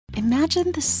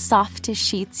Imagine the softest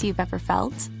sheets you've ever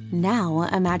felt. Now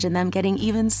imagine them getting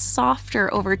even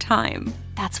softer over time.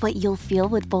 That's what you'll feel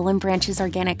with Boll & Branch's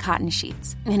organic cotton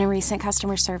sheets. In a recent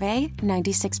customer survey,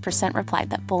 96% replied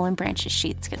that Boll & Branch's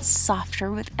sheets get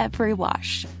softer with every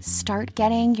wash. Start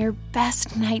getting your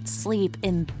best night's sleep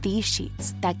in these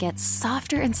sheets that get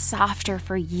softer and softer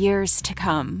for years to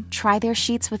come. Try their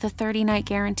sheets with a 30-night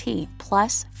guarantee,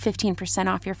 plus 15%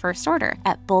 off your first order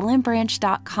at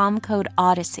bollandbranch.com, code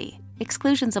Odyssey.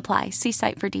 Exclusions apply. See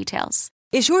site for details.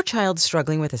 Is your child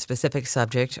struggling with a specific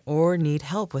subject or need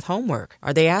help with homework?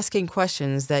 Are they asking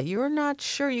questions that you're not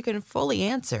sure you can fully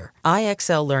answer?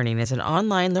 IXL Learning is an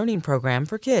online learning program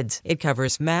for kids. It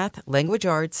covers math, language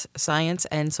arts, science,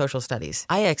 and social studies.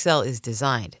 IXL is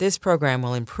designed. This program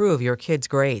will improve your kids'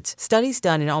 grades. Studies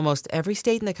done in almost every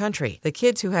state in the country. The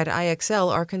kids who had IXL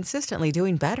are consistently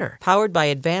doing better. Powered by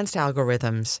advanced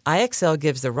algorithms, IXL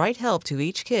gives the right help to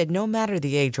each kid no matter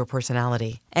the age or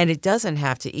personality. And it doesn't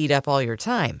have to eat up all your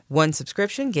time. One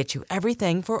subscription gets you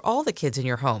everything for all the kids in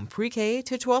your home, pre-K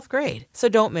to 12th grade. So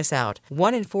don't miss out.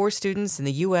 1 in 4 students in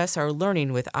the U.S. are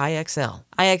learning with IXL.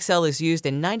 IXL is used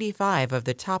in 95 of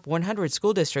the top 100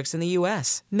 school districts in the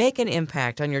U.S. Make an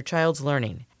impact on your child's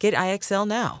learning. Get IXL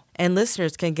now. And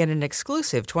listeners can get an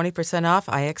exclusive 20% off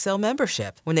IXL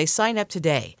membership when they sign up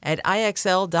today at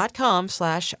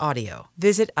IXL.com/audio.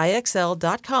 Visit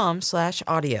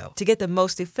IXL.com/audio to get the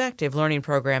most effective learning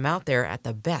program out there at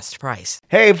the best price.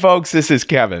 Hey folks, this is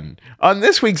Kevin. On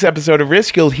this week's episode of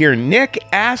Risk, you'll hear Nick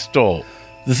Astle.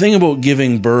 The thing about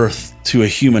giving birth to a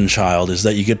human child is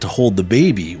that you get to hold the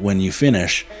baby when you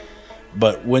finish.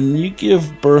 But when you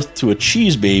give birth to a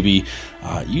cheese baby,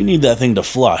 you need that thing to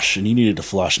flush, and you need it to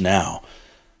flush now.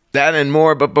 That and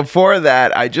more, but before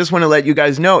that, I just want to let you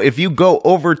guys know, if you go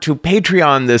over to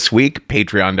Patreon this week,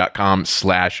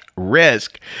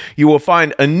 patreon.com/risk, you will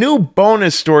find a new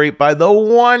bonus story by the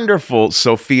wonderful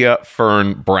Sophia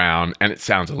Fern Brown, and it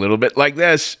sounds a little bit like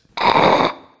this.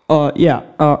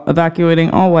 Evacuating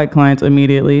all white clients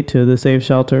immediately to the safe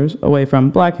shelters away from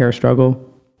black hair struggle.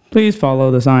 Please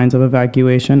follow the signs of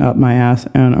evacuation up my ass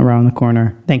and around the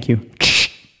corner. Thank you.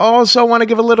 Also want to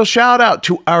give a little shout out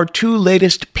to our 2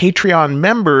 latest Patreon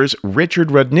members, Richard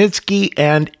Rudnitsky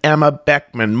and Emma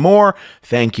Beckman Moore.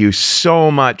 Thank you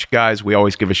so much, guys. We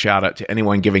always give a shout out to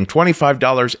anyone giving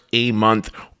 $25 a month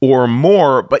or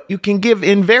more, but you can give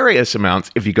in various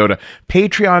amounts if you go to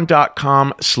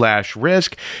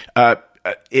patreon.com/risk.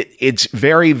 It's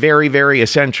very, very, very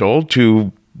essential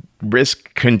to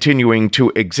Risk continuing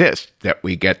to exist, that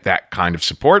we get that kind of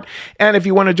support. And if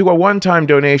you want to do a one-time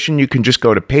donation, you can just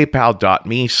go to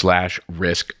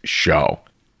paypal.me/riskshow.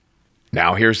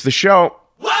 Now here's the show.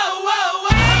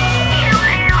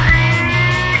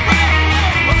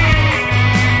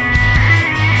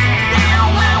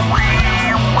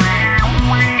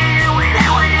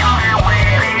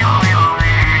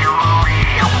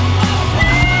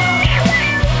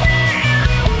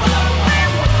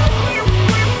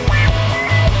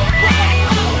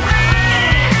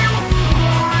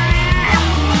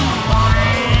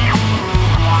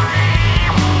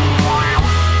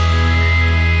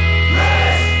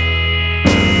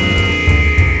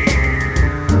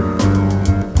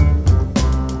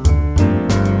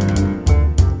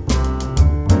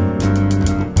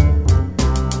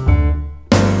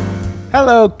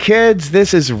 Hello, kids.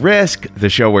 This is Risk, the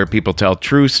show where people tell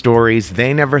true stories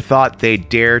they never thought they'd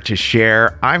dare to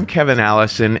share. I'm Kevin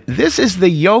Allison. This is the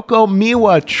Yoko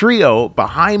Miwa trio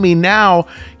behind me now.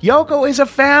 Yoko is a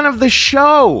fan of the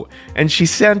show, and she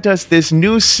sent us this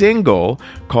new single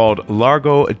called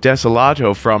Largo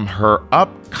Desolato from her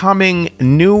upcoming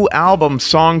new album,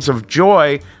 Songs of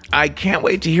Joy. I can't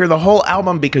wait to hear the whole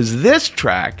album because this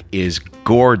track is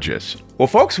gorgeous. Well,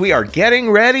 folks, we are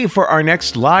getting ready for our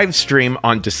next live stream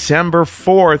on December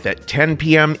 4th at 10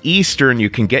 p.m. Eastern. You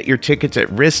can get your tickets at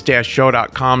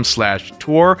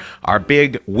risk-show.com/tour, our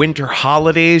big winter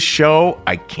holidays show.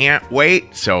 I can't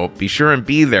wait, so be sure and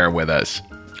be there with us.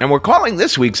 And we're calling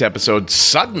this week's episode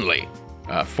Suddenly.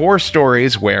 4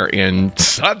 stories wherein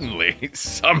suddenly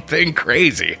something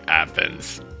crazy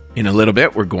happens. In a little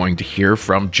bit, we're going to hear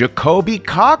from Jacoby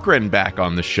Cochran back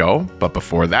on the show. But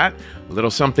before that, a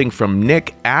little something from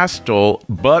Nick Astle.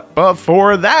 But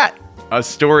before that, a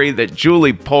story that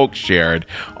Julie Polk shared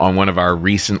on one of our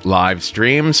recent live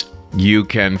streams. You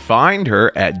can find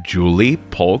her at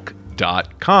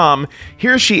juliepolk.com.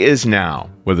 Here she is now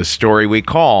with a story we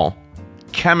call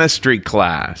Chemistry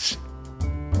Class.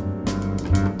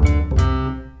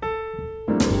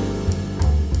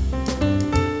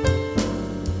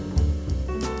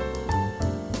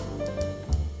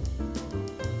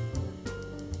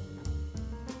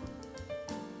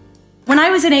 When I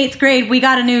was in 8th grade, we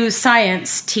got a new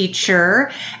science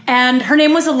teacher, and her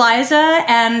name was Eliza,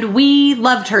 and we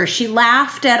loved her. She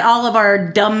laughed at all of our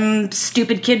dumb,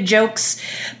 stupid kid jokes,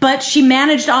 but she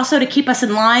managed also to keep us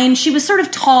in line. She was sort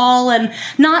of tall and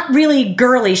not really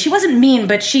girly. She wasn't mean,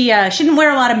 but she didn't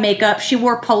wear a lot of makeup. She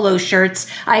wore polo shirts.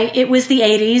 It was the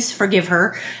 80s, forgive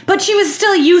her, but she was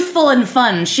still youthful and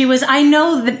fun. I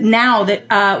know that now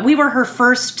that we were her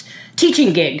first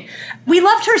teaching gig. We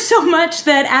loved her so much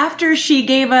that after she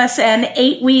gave us an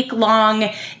 8-week-long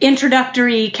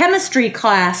introductory chemistry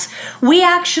class, we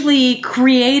actually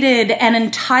created an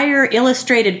entire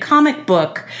illustrated comic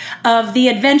book of the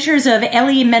adventures of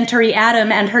Elementary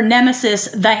Atom and her nemesis,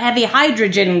 the Heavy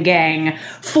Hydrogen Gang,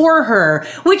 for her,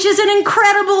 which is an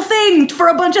incredible thing for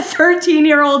a bunch of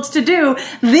 13-year-olds to do.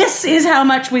 This is how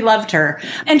much we loved her.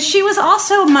 And she was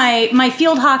also my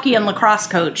field hockey and lacrosse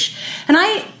coach. And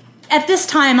at this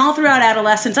time, all throughout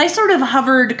adolescence, I sort of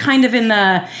hovered kind of in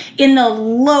the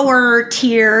lower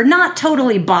tier, not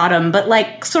totally bottom, but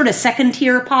like sort of second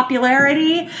tier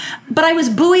popularity. But I was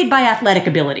buoyed by athletic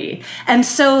ability. And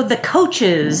so the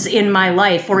coaches in my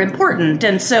life were important.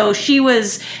 And so she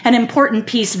was an important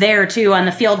piece there too on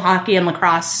the field hockey and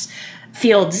lacrosse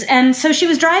fields. And so she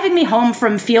was driving me home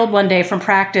from field one day from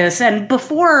practice. And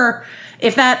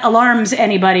if that alarms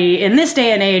anybody in this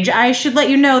day and age, I should let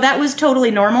you know that was totally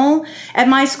normal. At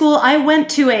my school, I went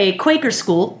to a Quaker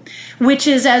school, which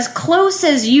is as close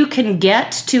as you can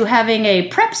get to having a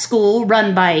prep school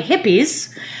run by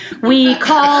hippies. We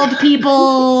called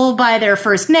people by their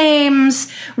first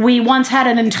names. We once had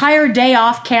an entire day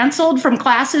off canceled from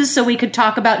classes so we could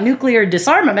talk about nuclear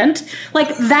disarmament,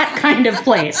 like that kind of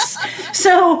place.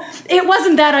 So it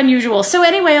wasn't that unusual. So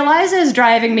anyway, Eliza is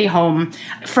driving me home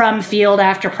from field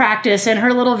after practice in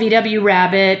her little VW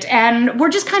Rabbit, and we're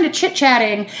just kind of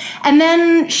chit-chatting. And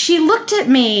then she looked at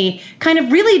me kind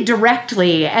of really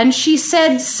directly, and she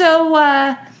said, so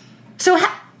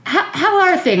how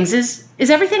are things? Is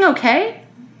everything okay?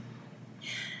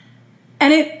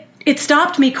 And it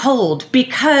stopped me cold,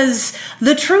 because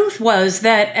the truth was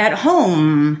that at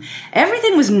home,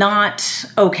 everything was not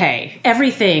okay.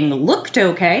 Everything looked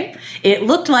okay. It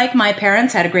looked like my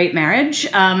parents had a great marriage.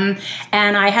 And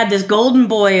I had this golden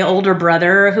boy older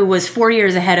brother who was 4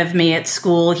 years ahead of me at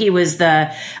school. He was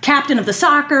the captain of the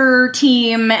soccer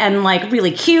team and like really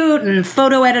cute and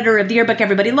photo editor of the yearbook.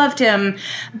 Everybody loved him.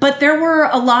 But there were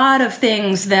a lot of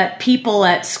things that people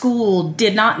at school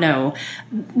did not know.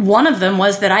 One of them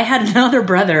was that I had another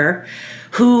brother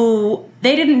who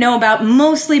they didn't know about,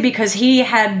 mostly because he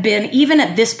had been, even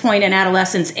at this point in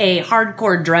adolescence, a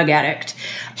hardcore drug addict.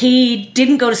 He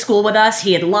didn't go to school with us.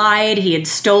 He had lied. He had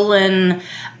stolen.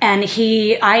 And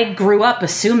I grew up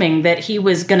assuming that he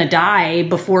was going to die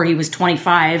before he was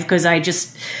 25, because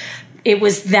it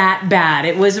was that bad.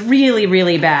 It was really,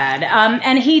 really bad.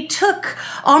 And he took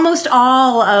almost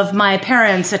all of my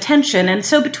parents' attention. And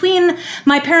so between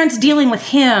my parents dealing with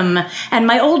him and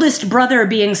my oldest brother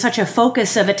being such a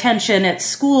focus of attention at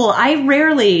school, I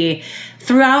rarely,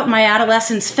 throughout my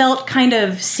adolescence, felt kind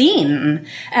of seen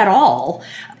at all.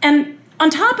 And on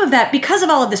top of that, because of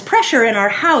all of this pressure in our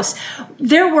house,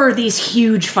 there were these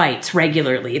huge fights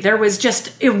regularly. There was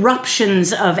just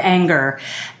eruptions of anger.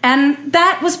 And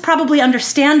that was probably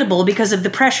understandable because of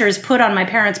the pressures put on my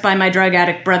parents by my drug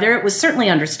addict brother. It was certainly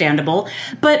understandable.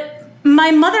 But my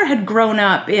mother had grown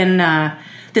up in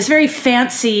this very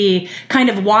fancy kind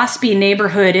of waspy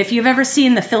neighborhood. If you've ever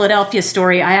seen the Philadelphia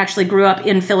Story, I actually grew up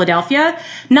in Philadelphia.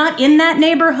 Not in that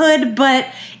neighborhood, but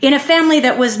in a family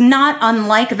that was not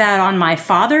unlike that on my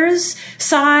father's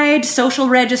side, social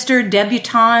register,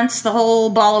 debutantes, the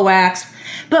whole ball of wax.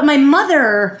 But my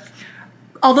mother,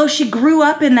 although she grew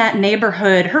up in that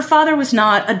neighborhood, her father was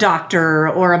not a doctor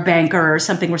or a banker or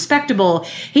something respectable.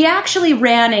 He actually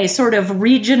ran a sort of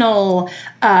regional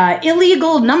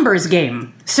illegal numbers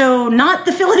game. So not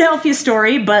the Philadelphia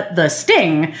Story, but the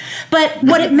Sting. But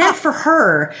what it meant for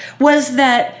her was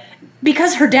that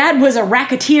because her dad was a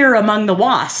racketeer among the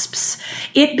WASPs,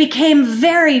 it became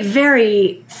very,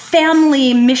 very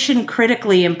family mission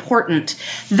critically important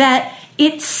that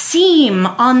it seemed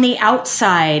on the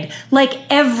outside like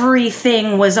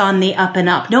everything was on the up and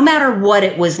up, no matter what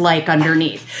it was like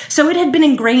underneath. So it had been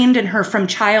ingrained in her from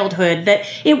childhood that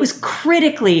it was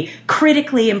critically,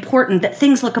 critically important that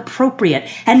things look appropriate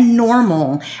and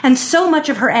normal. And so much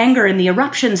of her anger and the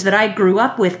eruptions that I grew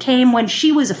up with came when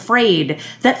she was afraid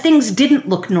that things didn't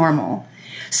look normal.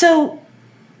 So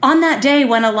on that day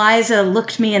when Eliza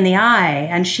looked me in the eye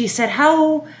and she said,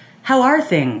 How are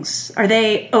things? Are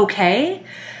they okay?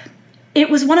 It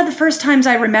was one of the first times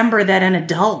I remember that an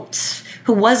adult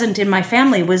who wasn't in my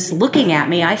family was looking at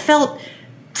me. I felt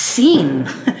seen,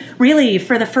 really,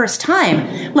 for the first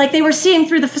time. Like they were seeing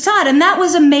through the facade, and that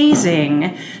was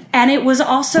amazing. And it was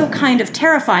also kind of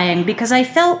terrifying because I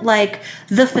felt like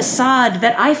the facade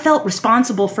that I felt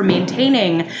responsible for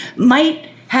maintaining might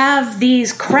have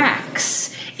these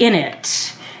cracks in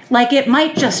it. Like it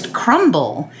might just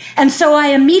crumble. And so I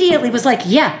immediately was like,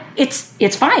 yeah,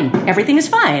 it's fine. Everything is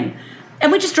fine.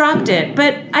 And we just dropped it.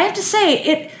 But I have to say,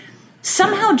 it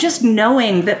somehow just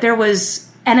knowing that there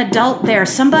was an adult there,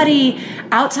 somebody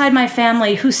outside my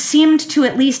family who seemed to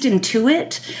at least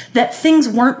intuit that things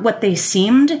weren't what they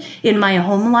seemed in my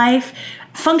home life,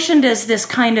 functioned as this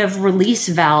kind of release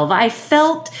valve. I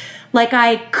felt like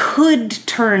I could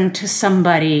turn to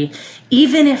somebody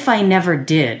even if I never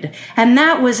did. And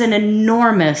that was an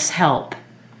enormous help.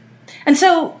 And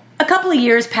so a couple of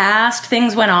years passed,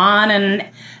 things went on, and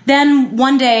then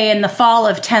one day in the fall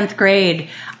of 10th grade,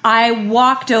 I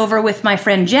walked over with my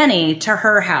friend Jenny to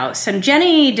her house. And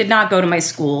Jenny did not go to my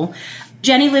school.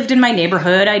 Jenny lived in my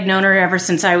neighborhood. I'd known her ever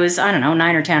since I was,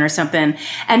 9 or 10 or something.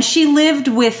 And she lived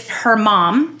with her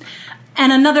mom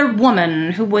and another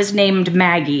woman who was named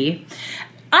Maggie.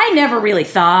 I never really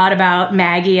thought about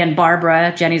Maggie and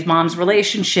Barbara, Jenny's mom's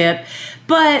relationship,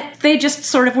 but they just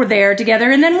sort of were there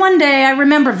together. And then one day, I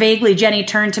remember vaguely, Jenny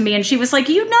turned to me and she was like,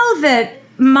 you know that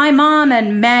my mom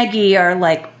and Maggie are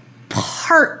like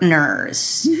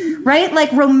partners, right?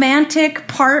 Like romantic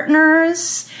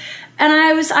partners. And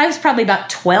I was probably about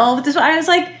 12 at this point. I was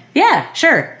like, yeah,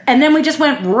 sure. And then we just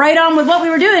went right on with what we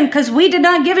were doing because we did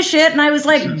not give a shit. And I was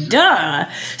like, duh.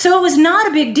 So it was not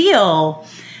a big deal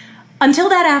until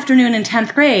that afternoon in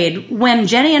 10th grade when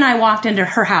Jenny and I walked into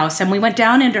her house and we went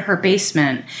down into her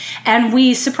basement and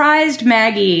we surprised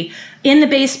Maggie in the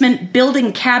basement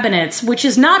building cabinets, which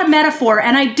is not a metaphor.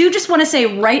 And I do just want to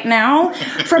say right now,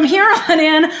 from here on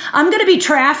in, I'm going to be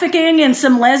trafficking in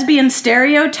some lesbian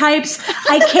stereotypes.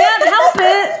 I can't help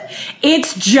it.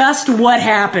 It's just what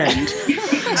happened.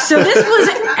 So this was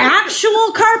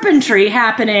actual carpentry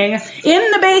happening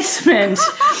in the basement.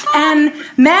 And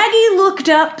Maggie looked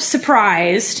up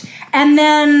surprised, and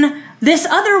then this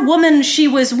other woman she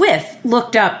was with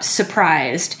looked up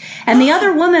surprised. And the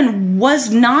other woman was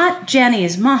not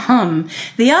Jenny's mom.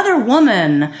 The other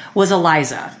woman was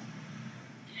Eliza.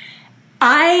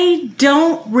 I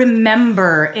don't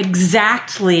remember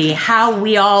exactly how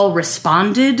we all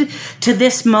responded to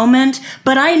this moment,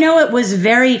 but I know it was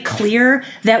very clear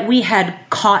that we had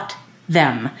caught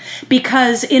them.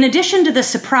 Because in addition to the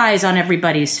surprise on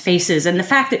everybody's faces and the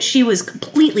fact that she was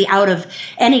completely out of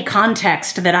any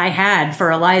context that I had for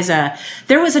Eliza,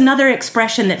 there was another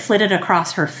expression that flitted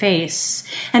across her face,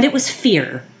 and it was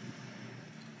fear.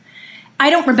 I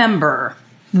don't remember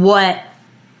what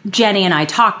Jenny and I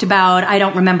talked about. I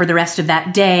don't remember the rest of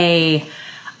that day.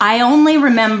 I only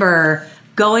remember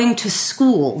going to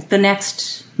school the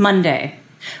next Monday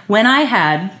when I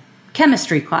had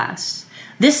chemistry class.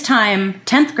 This time,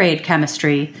 10th grade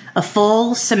chemistry, a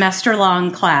full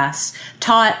semester-long class,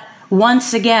 taught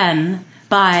once again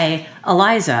by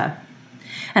Eliza.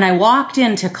 And I walked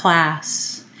into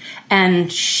class,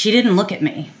 and she didn't look at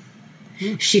me.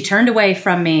 She turned away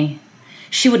from me.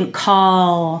 She wouldn't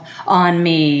call on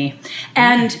me.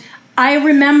 And I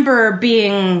remember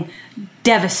being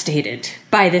devastated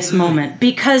by this moment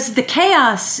because the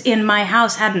chaos in my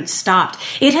house hadn't stopped.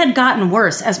 It had gotten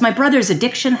worse as my brother's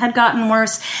addiction had gotten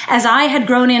worse, as I had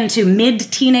grown into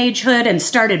mid-teenagehood and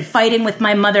started fighting with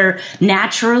my mother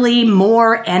naturally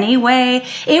more anyway.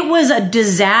 It was a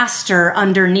disaster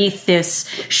underneath this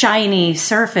shiny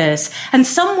surface. And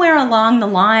somewhere along the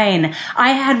line,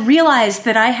 I had realized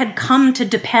that I had come to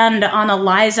depend on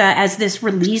Eliza as this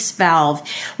release valve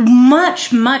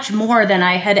much, much more than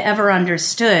I had ever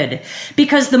understood.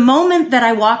 Because the moment that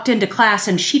I walked into class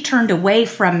and she turned away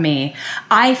from me,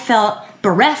 I felt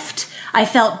bereft. I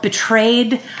felt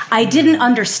betrayed. I didn't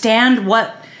understand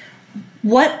what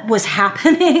was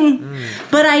happening.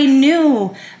 But I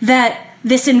knew that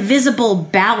this invisible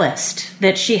ballast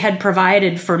that she had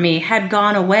provided for me had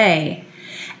gone away.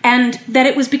 And that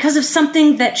it was because of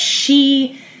something that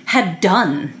she had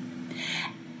done.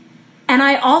 And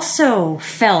I also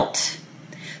felt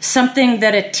something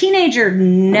that a teenager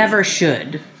never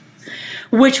should,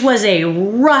 which was a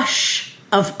rush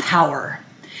of power.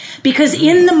 Because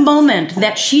in the moment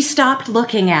that she stopped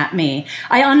looking at me,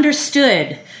 I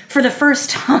understood for the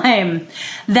first time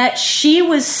that she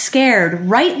was scared,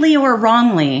 rightly or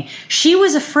wrongly. She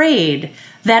was afraid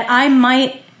that I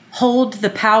might hold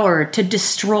the power to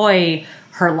destroy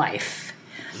her life.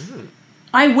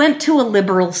 I went to a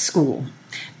liberal school,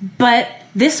 but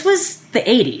this was the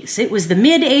 80s. It was the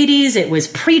mid-80s. It was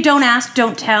pre-Don't Ask,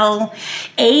 Don't Tell.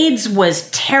 AIDS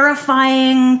was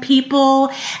terrifying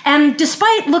people. And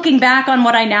despite looking back on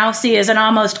what I now see as an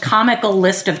almost comical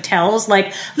list of tells,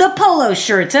 like the polo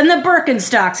shirts and the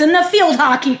Birkenstocks and the field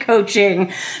hockey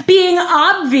coaching, being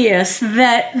obvious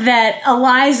that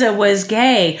Eliza was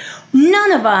gay,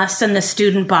 none of us in the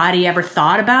student body ever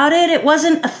thought about it. It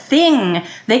wasn't a thing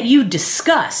that you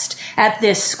discussed at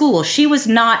this school. She was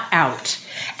not out.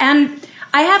 And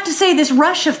I have to say, this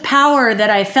rush of power that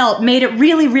I felt made it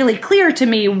really, really clear to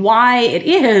me why it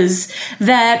is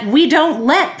that we don't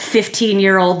let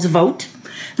 15-year-olds vote,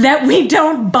 that we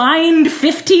don't bind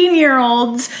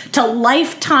 15-year-olds to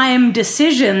lifetime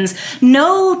decisions.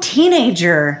 No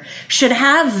teenager should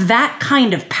have that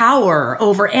kind of power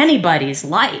over anybody's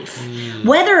life,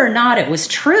 whether or not it was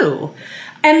true.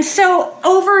 And so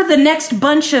over the next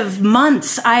bunch of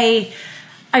months, I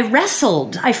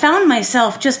wrestled. I found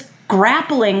myself just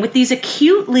grappling with these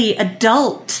acutely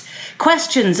adult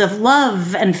questions of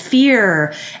love and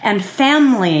fear and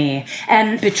family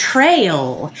and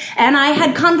betrayal. And I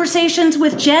had conversations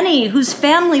with Jenny, whose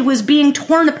family was being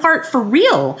torn apart for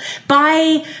real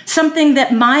by something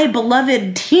that my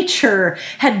beloved teacher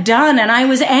had done. And I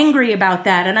was angry about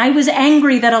that. And I was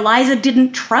angry that Eliza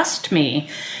didn't trust me.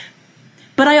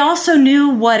 But I also knew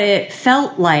what it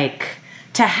felt like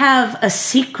to have a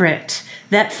secret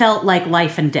that felt like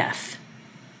life and death.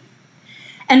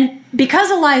 And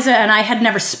because Eliza and I had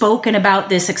never spoken about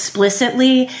this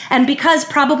explicitly, and because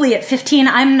probably at 15,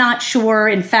 I'm not sure,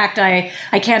 in fact, I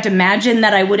can't imagine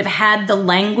that I would have had the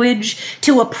language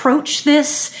to approach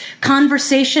this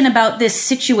conversation about this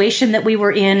situation that we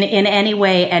were in any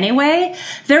way anyway,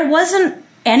 there wasn't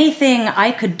anything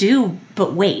I could do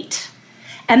but wait.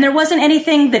 And there wasn't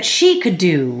anything that she could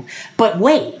do but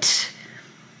wait.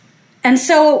 And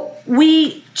so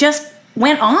we just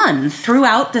went on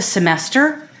throughout the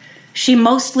semester, she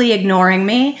mostly ignoring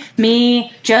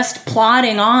me just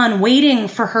plodding on, waiting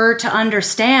for her to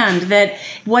understand that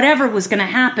whatever was going to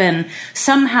happen,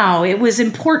 somehow it was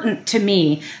important to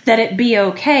me that it be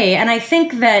okay. And I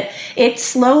think that it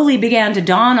slowly began to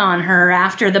dawn on her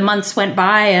after the months went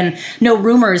by and no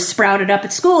rumors sprouted up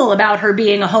at school about her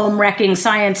being a home-wrecking,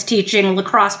 science-teaching,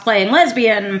 lacrosse-playing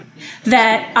lesbian,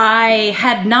 that I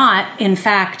had not, in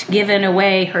fact, given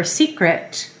away her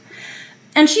secret.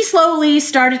 And she slowly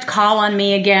started to call on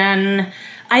me again.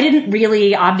 I didn't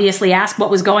really obviously ask what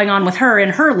was going on with her in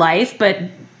her life, but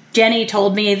Jenny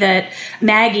told me that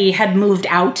Maggie had moved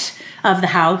out of the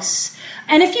house.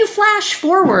 And if you flash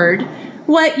forward,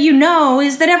 what you know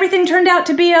is that everything turned out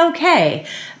to be okay.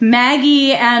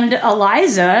 Maggie and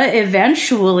Eliza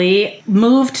eventually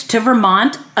moved to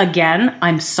Vermont again.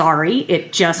 I'm sorry,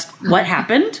 it just what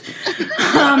happened.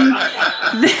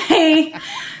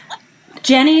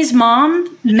 Jenny's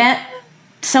mom met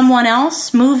someone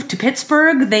else, moved to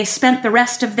Pittsburgh. They spent the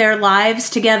rest of their lives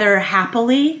together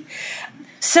happily.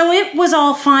 So it was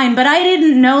all fine, but I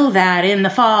didn't know that in the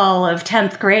fall of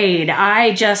 10th grade.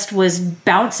 I just was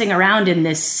bouncing around in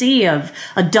this sea of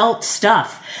adult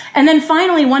stuff. And then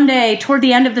finally, one day, toward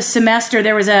the end of the semester,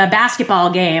 there was a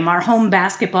basketball game. Our home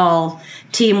basketball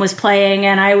team was playing,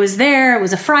 and I was there. It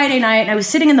was a Friday night, and I was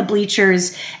sitting in the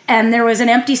bleachers, and there was an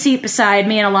empty seat beside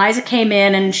me, and Eliza came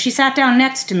in, and she sat down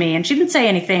next to me, and she didn't say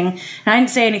anything, and I didn't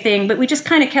say anything, but we just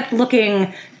kind of kept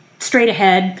looking straight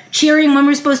ahead, cheering when we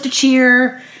were supposed to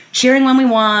cheer, cheering when we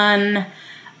won.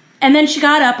 And then she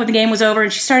got up when the game was over,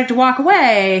 and she started to walk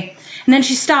away, and then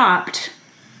she stopped,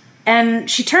 and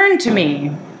she turned to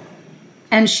me,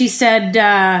 and she said,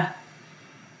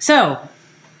 so,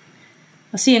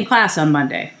 I'll see you in class on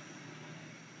Monday.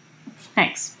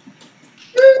 Thanks.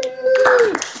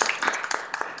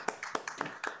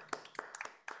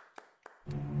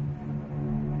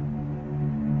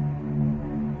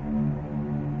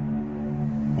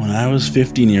 When I was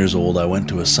 15 years old, I went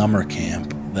to a summer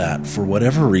camp that, for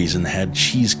whatever reason, had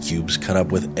cheese cubes cut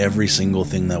up with every single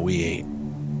thing that we ate.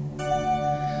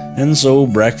 And so,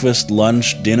 breakfast,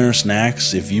 lunch, dinner,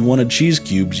 snacks, if you wanted cheese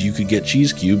cubes, you could get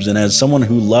cheese cubes, and as someone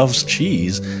who loves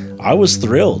cheese, I was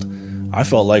thrilled. I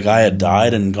felt like I had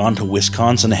died and gone to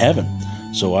Wisconsin heaven,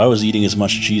 so I was eating as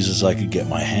much cheese as I could get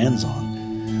my hands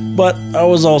on. But I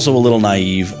was also a little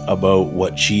naive about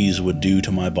what cheese would do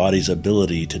to my body's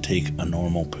ability to take a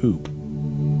normal poop.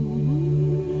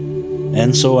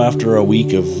 And so after a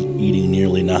week of eating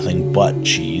nearly nothing but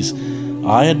cheese,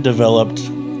 I had developed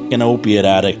an opiate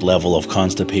addict level of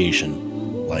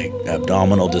constipation, like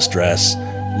abdominal distress,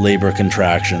 labor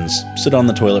contractions, sit on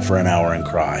the toilet for an hour and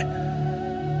cry.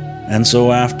 And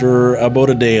so after about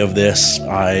a day of this,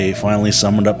 I finally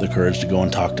summoned up the courage to go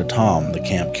and talk to Tom, the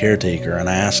camp caretaker, and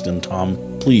I asked him, Tom,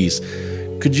 please,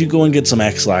 could you go and get some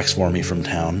Ex-Lax for me from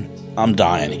town? I'm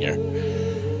dying here.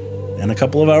 And a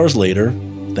couple of hours later,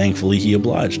 thankfully he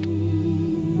obliged.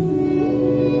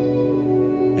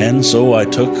 And so I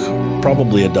took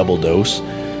probably a double dose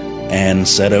and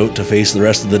set out to face the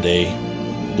rest of the day,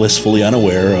 blissfully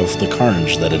unaware of the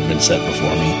carnage that had been set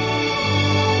before me.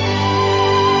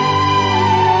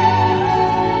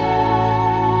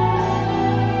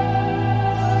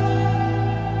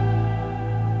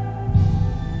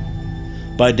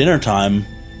 By dinner time,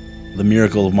 the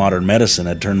miracle of modern medicine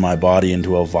had turned my body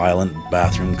into a violent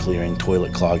bathroom-clearing,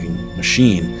 toilet-clogging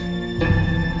machine.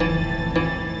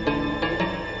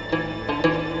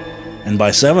 And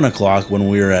by 7 o'clock, when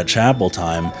we were at chapel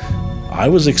time, I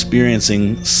was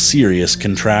experiencing serious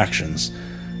contractions.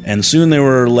 And soon they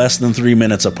were less than 3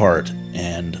 minutes apart,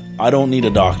 and I don't need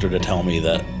a doctor to tell me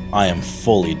that I am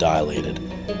fully dilated.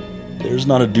 There's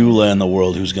not a doula in the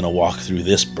world who's going to walk through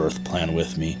this birth plan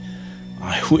with me.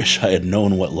 I wish I had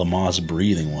known what Lamaze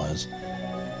breathing was.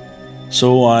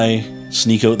 So I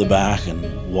sneak out the back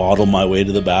and waddle my way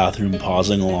to the bathroom,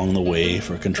 pausing along the way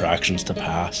for contractions to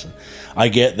pass. I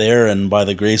get there, and by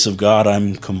the grace of God,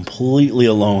 I'm completely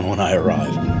alone when I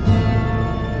arrive.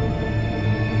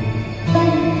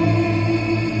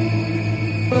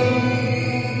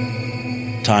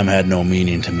 Time had no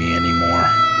meaning to me anymore.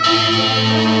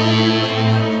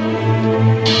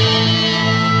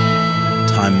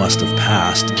 Time must have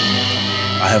passed.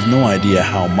 I have no idea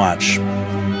how much.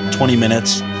 20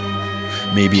 minutes?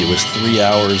 Maybe it was 3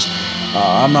 hours.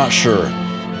 I'm not sure.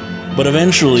 But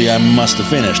eventually I must have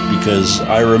finished, because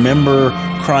I remember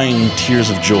crying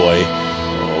tears of joy,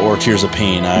 or tears of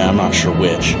pain, I'm not sure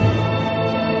which.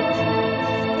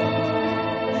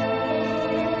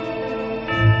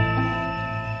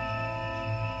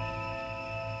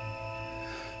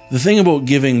 The thing about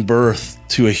giving birth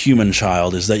to a human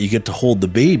child is that you get to hold the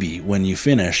baby when you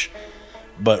finish.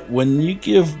 But when you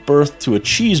give birth to a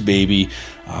cheese baby,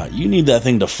 you need that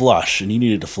thing to flush, and you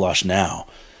need it to flush now.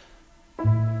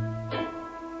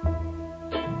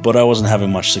 But I wasn't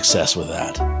having much success with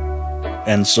that.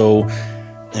 And so,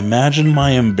 imagine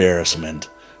my embarrassment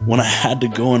when I had to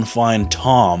go and find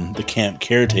Tom, the camp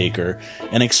caretaker,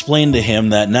 and explain to him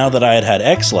that now that I had had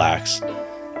Ex-Lax,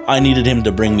 I needed him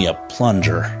to bring me a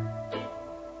plunger.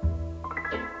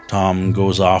 Tom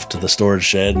goes off to the storage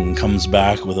shed and comes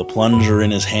back with a plunger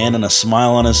in his hand and a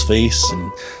smile on his face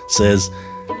and says,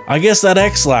 "I guess that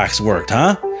Ex-Lax worked,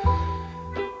 huh?"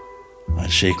 I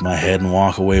shake my head and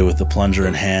walk away with the plunger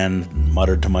in hand and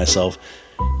muttered to myself,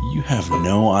 "You have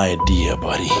no idea,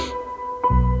 buddy."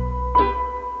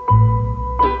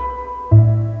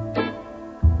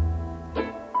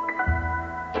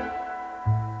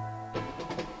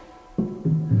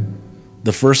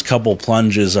 The first couple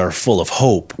plunges are full of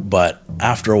hope, but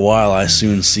after a while I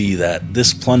soon see that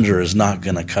this plunger is not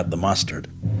going to cut the mustard.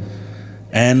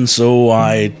 And so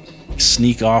I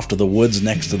sneak off to the woods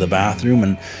next to the bathroom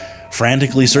and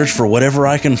frantically search for whatever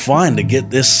I can find to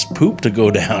get this poop to go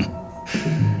down.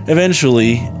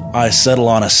 Eventually, I settle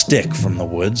on a stick from the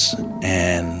woods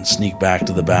and sneak back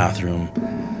to the bathroom.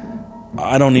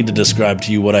 I don't need to describe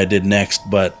to you what I did next,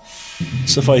 but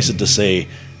suffice it to say,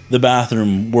 the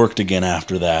bathroom worked again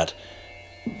after that.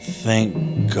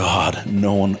 Thank God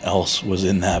no one else was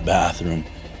in that bathroom.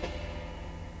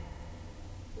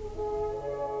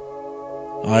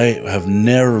 I have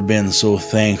never been so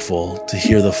thankful to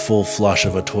hear the full flush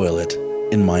of a toilet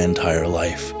in my entire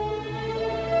life.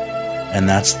 And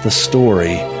that's the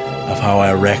story of how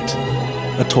I wrecked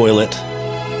a toilet,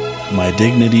 my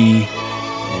dignity,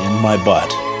 and my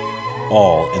butt,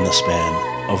 all in the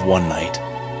span of one night.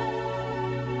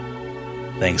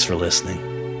 Thanks for listening.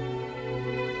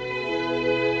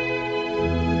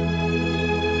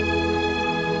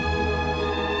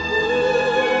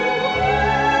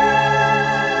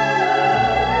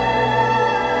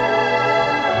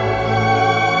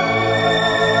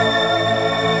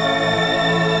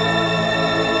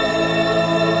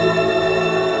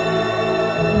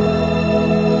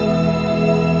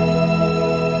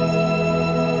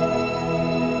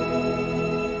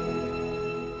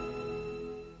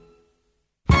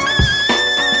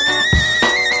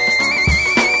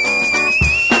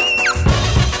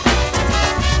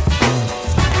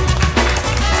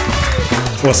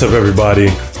 What's up, everybody?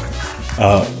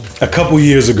 A couple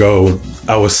years ago,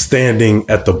 I was standing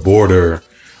at the border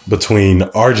between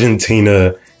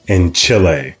Argentina and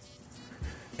Chile,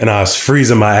 and I was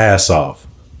freezing my ass off.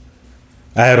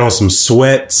 I had on some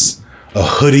sweats, a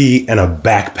hoodie, and a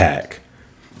backpack.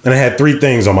 And I had three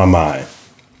things on my mind.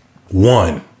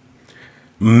 One,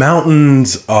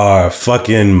 mountains are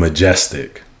fucking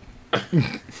majestic.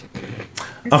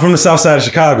 I'm from the south side of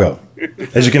Chicago.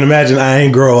 As you can imagine, I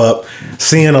ain't grow up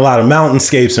seeing a lot of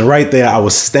mountainscapes. And right there, I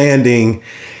was standing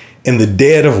in the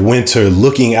dead of winter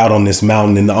looking out on this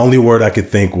mountain. And the only word I could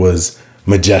think was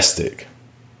majestic.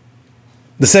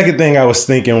 The second thing I was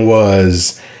thinking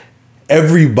was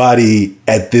everybody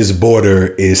at this border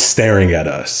is staring at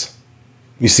us.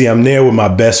 You see, I'm there with my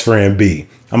best friend, B.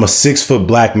 I'm a 6-foot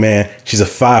black man. She's a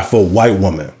 5-foot white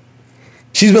woman.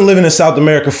 She's been living in South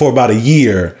America for about a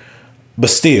year, but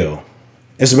still,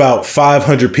 it's about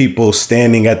 500 people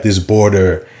standing at this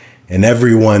border and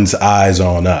everyone's eyes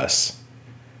are on us.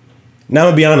 Now, I'm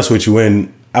gonna be honest with you,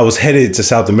 when I was headed to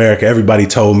South America, everybody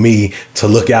told me to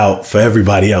look out for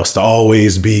everybody else, to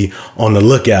always be on the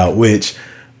lookout, which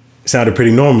sounded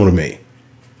pretty normal to me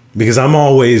because I'm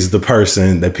always the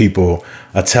person that people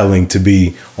are telling to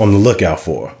be on the lookout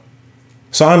for.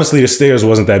 So honestly, the stares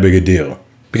wasn't that big a deal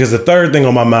because the third thing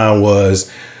on my mind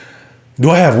was, do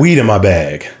I have weed in my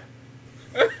bag?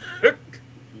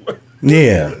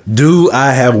 Yeah, do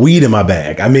I have weed in my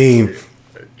bag? I mean,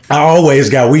 I always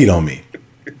got weed on me.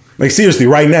 Like seriously,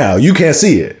 right now, you can't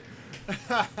see it,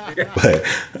 but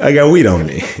I got weed on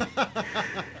me.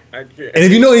 And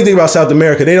if you know anything about South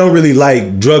America, they don't really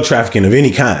like drug trafficking of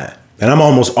any kind. And I'm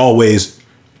almost always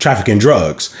trafficking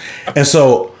drugs. And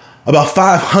so about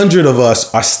 500 of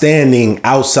us are standing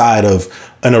outside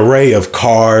of an array of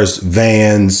cars,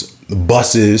 vans,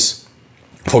 buses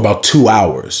for about 2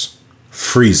 hours,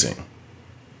 freezing.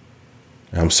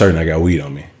 And I'm certain I got weed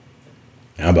on me.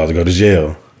 And I'm about to go to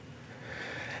jail.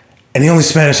 And the only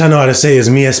Spanish I know how to say is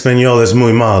mi español es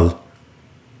muy mal.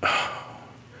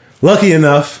 Lucky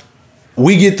enough,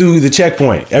 we get through the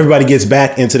checkpoint. Everybody gets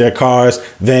back into their cars,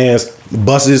 vans,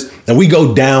 buses, and we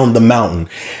go down the mountain.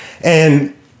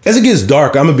 And as it gets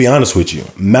dark, I'm gonna be honest with you,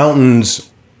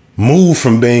 mountains move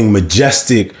from being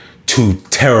majestic to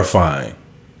terrifying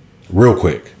real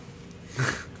quick.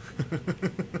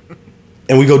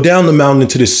 And we go down the mountain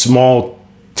into this small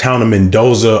town of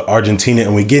Mendoza, Argentina,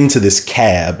 and we get into this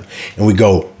cab and we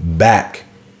go back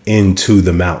into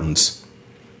the mountains.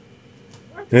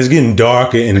 And it's getting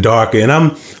darker and darker. And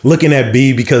I'm looking at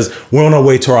B because we're on our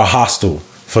way to our hostel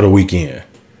for the weekend.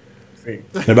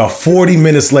 And about 40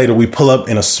 minutes later, we pull up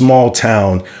in a small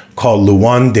town called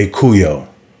Luan de Cuyo.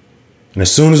 And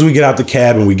as soon as we get out the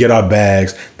cab and we get our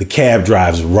bags, the cab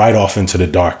drives right off into the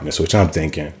darkness, which I'm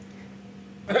thinking,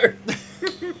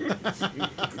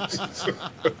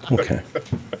 okay.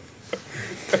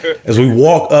 As we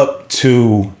walk up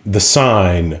to the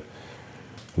sign,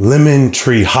 Lemon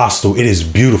Tree Hostel, it is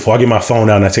beautiful. I get my phone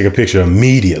out and I take a picture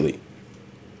immediately.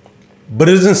 But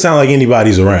it doesn't sound like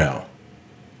anybody's around.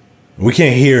 We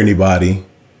can't hear anybody.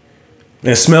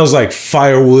 And it smells like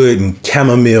firewood and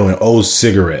chamomile and old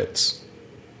cigarettes.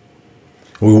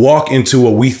 We walk into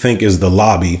what we think is the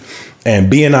lobby, and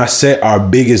B and I set our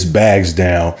biggest bags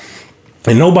down.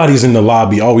 And nobody's in the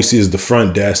lobby. All we see is the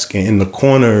front desk. And in the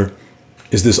corner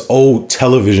is this old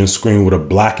television screen with a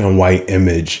black and white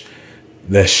image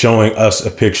that's showing us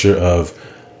a picture of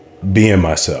B and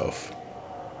myself.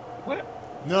 What?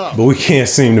 No. But we can't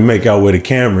seem to make out where the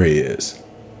camera is.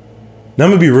 Now,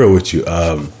 I'm gonna be real with you.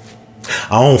 I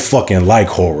don't fucking like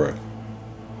horror.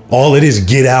 All it is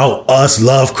Get Out, Us,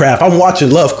 Lovecraft. I'm watching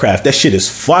Lovecraft. That shit is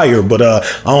fire, but I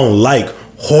don't like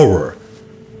horror.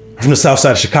 I'm from the south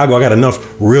side of Chicago. I got enough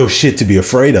real shit to be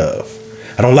afraid of.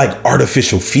 I don't like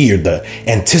artificial fear, the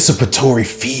anticipatory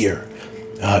fear.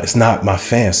 It's not my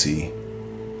fancy.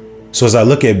 So as I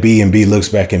look at B and B looks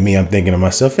back at me, I'm thinking to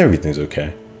myself, everything's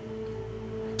okay.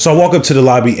 So I walk up to the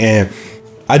lobby and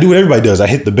I do what everybody does. I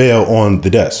hit the bell on the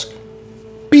desk.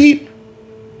 Beep.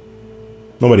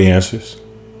 Nobody answers.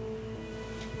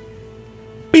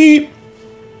 Beep.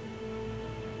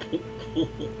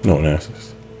 No one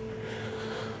answers.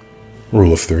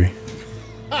 Rule of 3.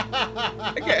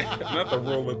 Okay, not the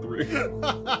rule of 3.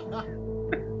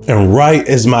 And right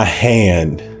as my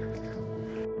hand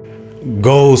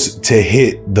goes to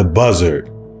hit the buzzer,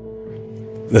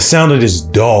 the sound of this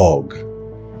dog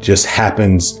just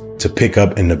happens to pick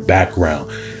up in the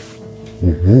background.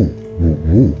 Woo, woo, woo,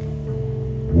 woo,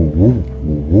 woo,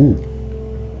 woo, woo.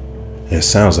 It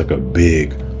sounds like a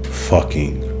big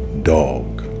fucking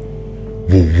dog. Woo,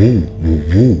 woo, woo,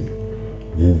 woo.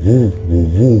 Woo, woo, woo,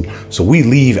 woo. So we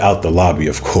leave out the lobby,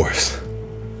 of course.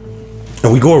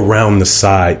 And we go around the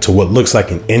side to what looks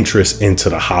like an entrance into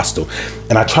the hostel.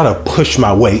 And I try to push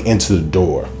my way into the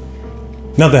door.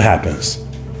 Nothing happens.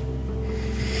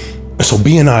 So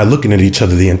B and I are looking at each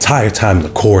other the entire time, the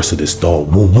chorus of this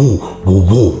dog, woo woo, woo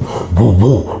woo, woo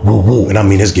woo, woo woo. And I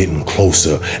mean, it's getting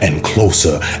closer and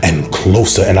closer and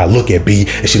closer. And I look at B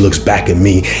and she looks back at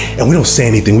me and we don't say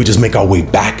anything. We just make our way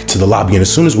back to the lobby. And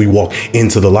as soon as we walk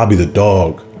into the lobby, the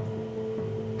dog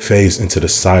fades into the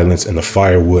silence and the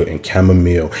firewood and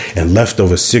chamomile and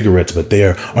leftover cigarettes, but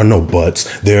there are no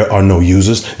butts, there are no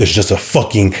users. There's just a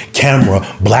fucking camera,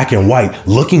 black and white,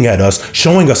 looking at us,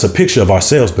 showing us a picture of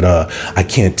ourselves, but I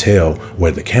can't tell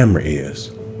where the camera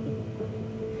is.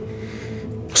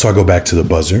 So I go back to the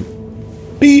buzzer.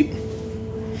 Beep.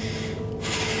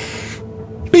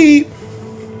 Beep.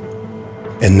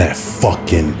 And that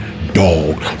fucking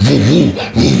dog.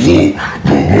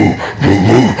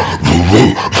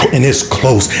 And it's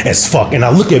close as fuck. And I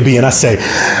look at B and I say,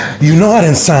 you know I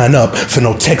didn't sign up for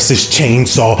no Texas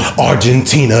Chainsaw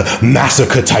Argentina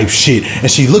massacre type shit. And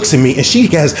she looks at me and she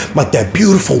has like that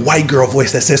beautiful white girl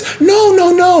voice that says, no,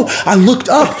 no, no. I looked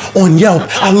up on Yelp.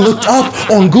 I looked up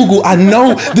on Google. I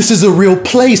know this is a real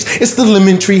place. It's the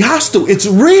Lemon Tree Hostel. It's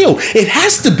real. It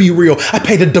has to be real. I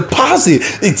paid a deposit.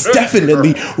 It's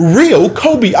definitely real.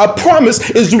 Kobe, I promise,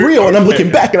 is real. And I'm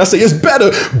looking back and I say, it's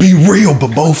better be real.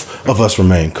 But both of us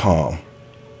remain calm.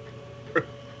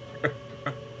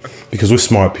 Because we're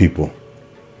smart people.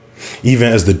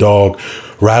 Even as the dog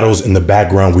rattles in the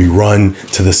background, we run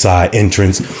to the side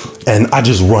entrance. And I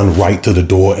just run right to the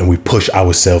door and we push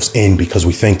ourselves in because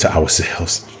we think to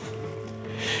ourselves.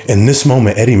 In this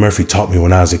moment, Eddie Murphy taught me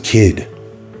when I was a kid.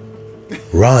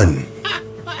 Run.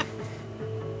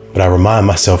 But I remind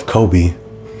myself, Kobe,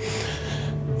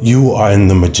 you are in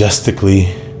the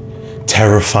majestically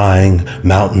terrifying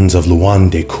mountains of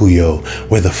Luande Cuyo.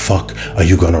 Where the fuck are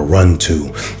you gonna run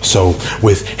to? So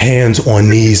with hands on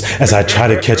knees as I try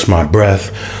to catch my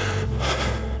breath,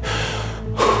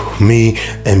 me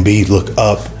and B look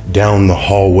up down the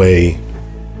hallway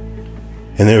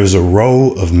and there is a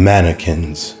row of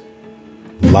mannequins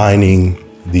lining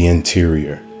the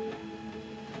interior.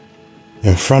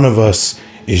 In front of us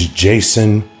is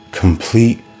Jason,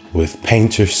 complete with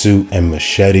painter suit and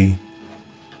machete.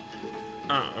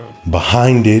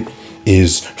 Behind it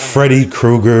is Freddy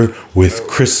Krueger with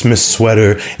Christmas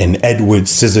sweater and Edward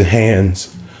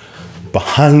Scissorhands.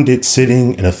 Behind it,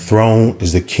 sitting in a throne,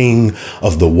 is the king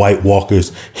of the White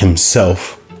Walkers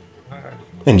himself.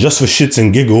 And just for shits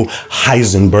and giggle,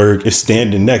 Heisenberg is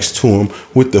standing next to him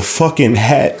with the fucking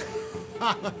hat.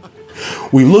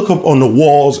 We look up on the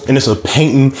walls and it's a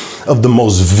painting of the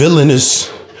most villainous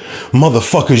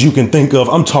motherfuckers you can think of.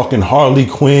 I'm talking Harley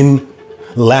Quinn,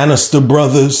 Lannister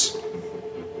brothers.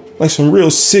 Like some real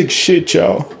sick shit,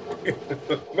 y'all.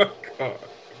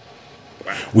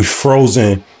 We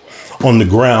frozen on the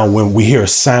ground when we hear a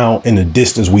sound in the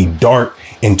distance. We dart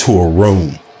into a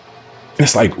room. And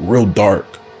it's like real dark.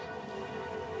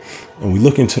 And we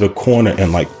look into the corner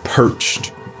and like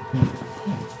perched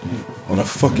on a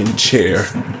fucking chair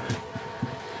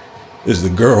is the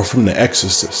girl from The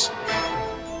Exorcist.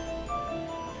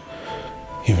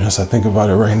 Even as I think about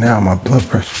it right now, my blood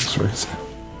pressure is raising.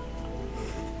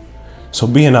 So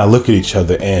B and I look at each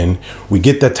other and we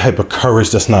get that type of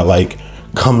courage that's not like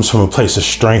comes from a place of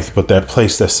strength, but that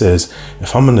place that says,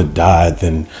 if I'm gonna die,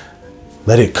 then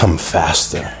let it come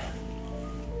faster.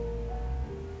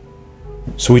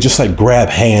 So we just like grab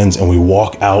hands and we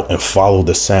walk out and follow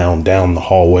the sound down the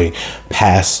hallway,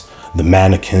 past the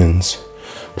mannequins,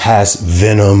 past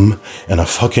Venom and a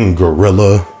fucking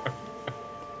gorilla.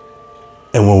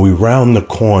 And when we round the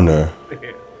corner,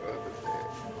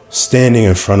 standing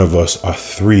in front of us are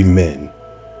three men.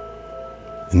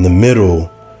 In the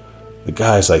middle, the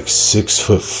guy's like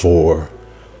 6'4"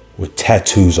 with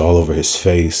tattoos all over his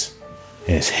face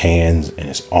and his hands and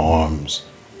his arms.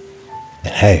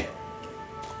 And hey,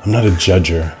 I'm not a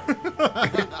judger.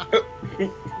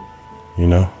 You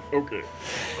know? Okay.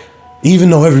 Even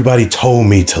though everybody told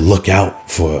me to look out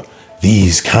for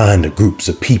these kind of groups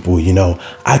of people, you know,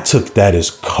 I took that as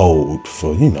code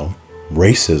for, you know,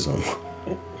 racism.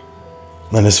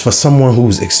 And it's for someone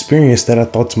who's experienced that. I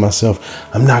thought to myself,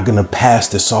 I'm not going to pass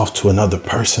this off to another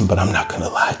person, but I'm not going to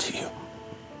lie to you.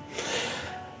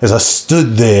 As I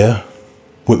stood there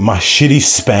with my shitty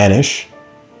Spanish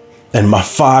and my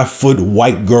 5-foot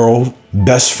white girl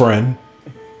best friend,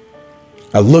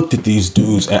 I looked at these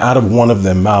dudes and out of one of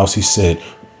their mouths, he said,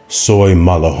 "Soy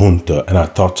Malahunta." And I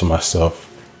thought to myself,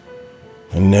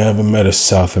 I never met a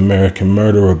South American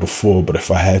murderer before, but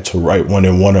if I had to write one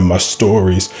in one of my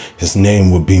stories, his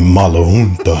name would be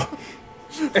Malahunta.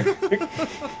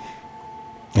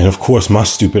 And of course, my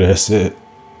stupid ass said,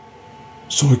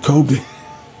 "Soy Kobe."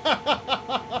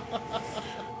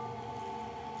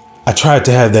 I tried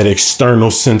to have that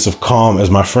external sense of calm as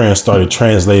my friends started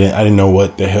translating. I didn't know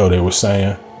what the hell they were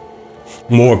saying.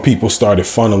 More people started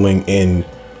funneling in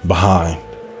behind.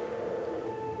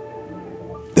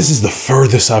 This is the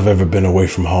furthest I've ever been away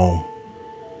from home.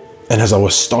 And as I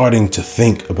was starting to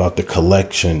think about the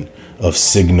collection of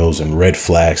signals and red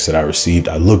flags that I received,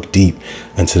 I looked deep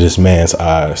into this man's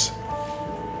eyes.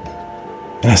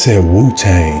 And I said,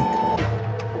 Wu-Tang.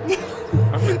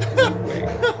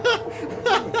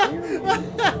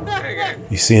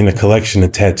 You see, in the collection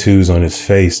of tattoos on his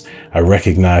face, I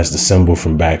recognized the symbol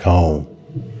from back home.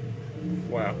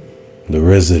 Wow. The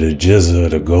RZA, the Jizza,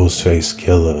 the Ghostface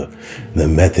Killer, the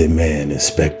Method Man,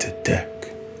 Inspector Deck.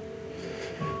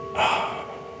 Oh,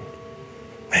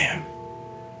 man.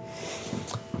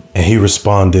 And he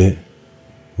responded,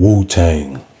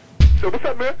 Wu-Tang. So what's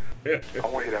up, man? I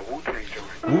want to hear that Wu-Tang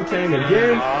joint. Wu-Tang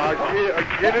again?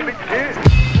 Yeah, again and again.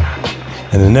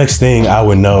 And the next thing I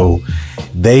would know,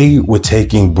 they were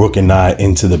taking Brooke and I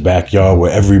into the backyard where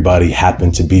everybody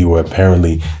happened to be, where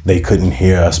apparently they couldn't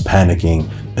hear us panicking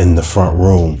in the front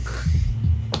room.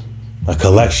 A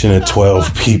collection of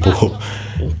 12 people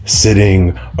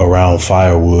sitting around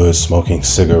firewood, smoking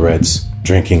cigarettes,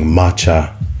 drinking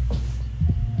matcha.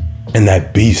 And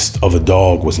that beast of a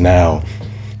dog was now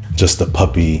just a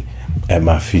puppy at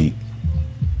my feet.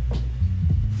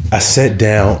 I sat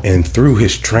down, and through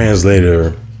his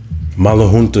translator,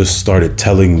 Malahunta started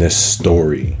telling this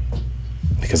story.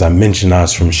 Because I mentioned I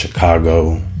was from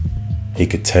Chicago, he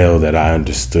could tell that I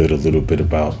understood a little bit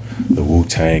about the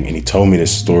Wu-Tang, and he told me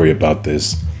this story about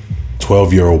this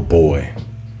 12-year-old boy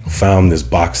who found this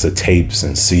box of tapes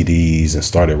and CDs and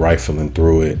started rifling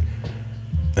through it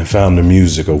and found the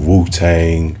music of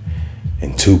Wu-Tang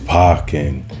and Tupac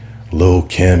and Lil'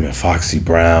 Kim and Foxy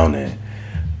Brown and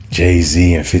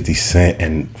Jay-Z and 50 Cent.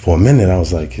 And for a minute I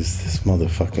was like, is this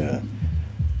motherfucker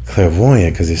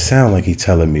clairvoyant? Because it sounded like he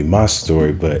telling me my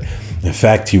story, but in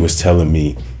fact he was telling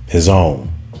me his own.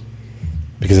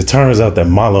 Because it turns out that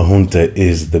Malahunta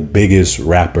is the biggest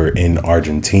rapper in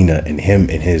Argentina, and him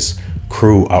and his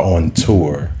crew are on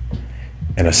tour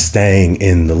and are staying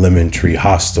in the Lemon Tree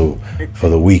Hostel for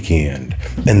the weekend.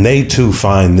 And they too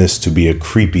find this to be a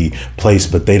creepy place,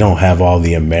 but they don't have all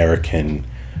the American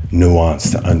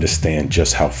nuance to understand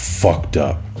just how fucked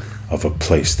up of a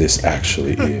place this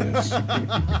actually is.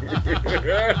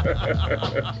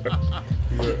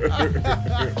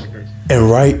 And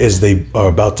right as they are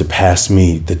about to pass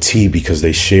me the tea, because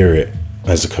they share it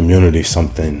as a community,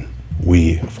 something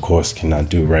we of course cannot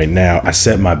do right now, I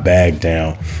set my bag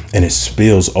down and it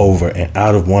spills over, and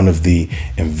out of one of the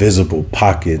invisible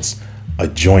pockets a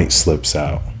joint slips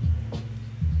out.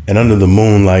 And under the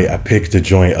moonlight I pick the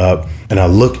joint up and I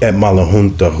look at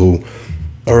Malahunta, who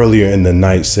earlier in the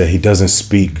night said he doesn't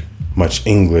speak much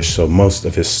English, so most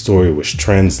of his story was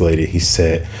translated. He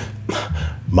said,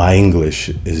 my English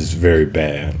is very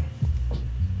bad.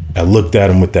 I looked at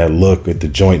him with that look, with the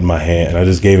joint in my hand, and I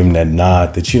just gave him that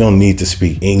nod that you don't need to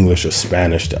speak English or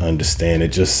Spanish to understand. It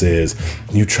just says,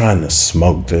 you trying to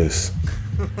smoke this?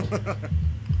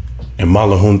 And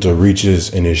Malahunta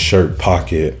reaches in his shirt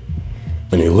pocket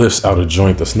and he lifts out a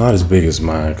joint that's not as big as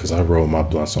mine, because I roll my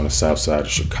blunts on the south side of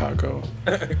Chicago.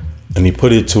 And he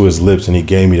put it to his lips and he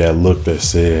gave me that look that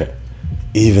said,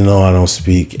 even though I don't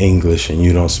speak English and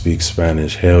you don't speak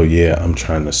Spanish, hell yeah, I'm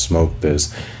trying to smoke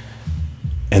this.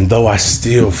 And though I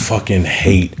still fucking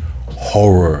hate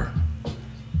horror,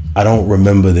 I don't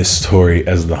remember this story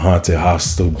as the haunted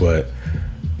hostel, but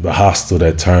the hostel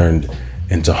that turned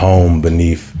into home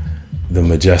beneath the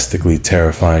majestically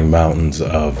terrifying mountains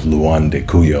of Luan de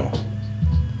Cuyo.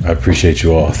 I appreciate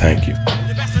you all. Thank you.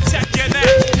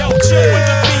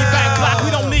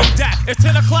 It's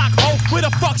 10 o'clock, ho, where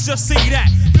the fuck should see that?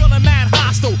 Feeling mad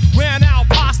hostile, ran out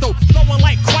postal, flowing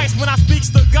like Christ when I speaks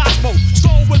the gospel.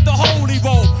 Stroll with the holy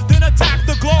roll, then attack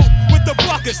the globe with the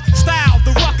buckets. Style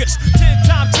the ruckus, 10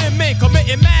 times 10 men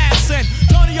committing mad sin.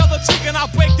 Turn the other cheek and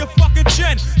I'll break your fucking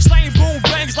chin. Slang boom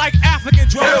bangs like African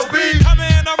drums.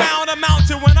 Coming around a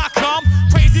mountain when I come.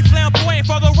 Crazy flamboyant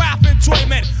for the rap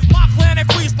enjoyment. My clan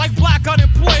increased like black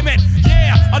unemployment.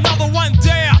 Yeah, another one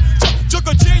dare. Took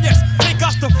a genius, take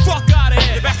us the fuck out of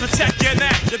here. You best protect your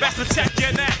neck, you best protect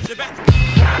your neck, you best.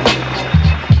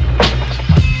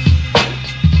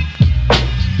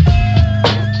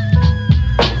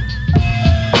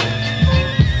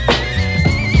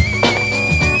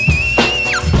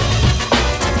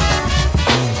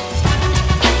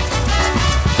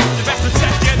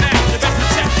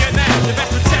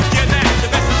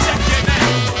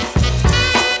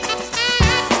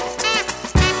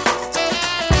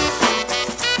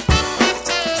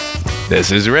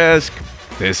 This is Risk.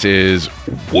 This is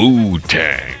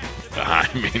Wu-Tang. I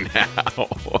mean, now.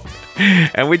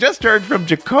 And we just heard from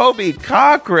Jacoby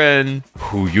Cochran,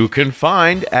 who you can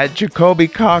find at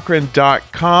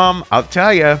jacobycochran.com. I'll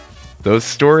tell you, those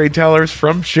storytellers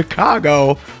from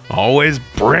Chicago always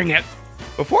bring it.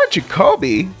 Before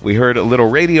Jacoby, we heard a little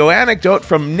radio anecdote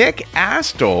from Nick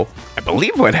Astle. I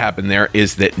believe what happened there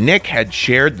is that Nick had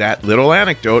shared that little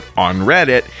anecdote on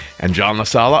Reddit, and John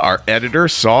LaSala, our editor,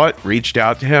 saw it, reached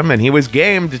out to him, and he was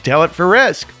game to tell it for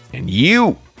Risk. And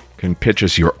you can pitch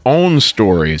us your own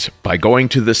stories by going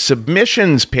to the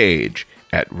submissions page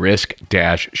at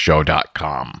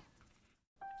risk-show.com.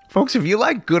 Folks, if you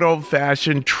like good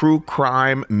old-fashioned true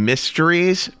crime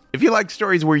mysteries, if you like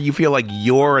stories where you feel like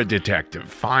you're a detective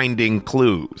finding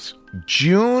clues,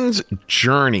 June's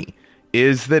Journey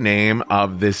is the name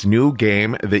of this new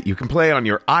game that you can play on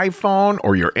your iPhone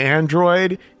or your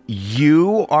Android.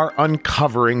 You are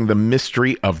uncovering the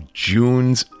mystery of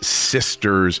June's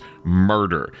sister's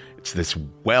murder. It's this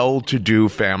well-to-do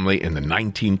family in the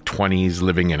 1920s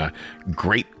living in a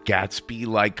Great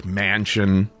Gatsby-like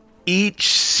mansion.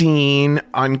 Each scene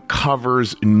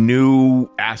uncovers new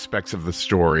aspects of the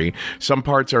story. Some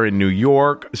parts are in New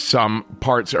York, some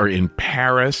parts are in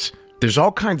Paris. There's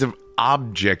all kinds of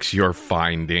objects you're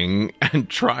finding and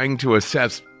trying to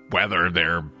assess whether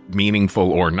they're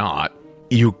meaningful or not.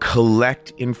 You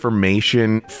collect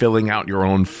information, filling out your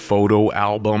own photo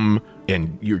album,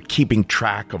 and you're keeping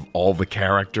track of all the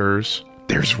characters.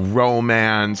 There's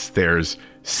romance, there's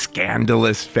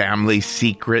scandalous family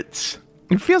secrets.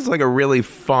 It feels like a really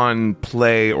fun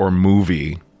play or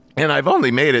movie. And I've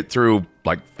only made it through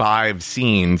like 5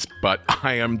 scenes, but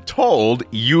I am told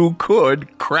you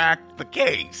could crack the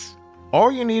case.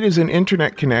 All you need is an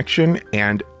internet connection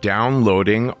and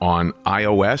downloading on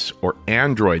iOS or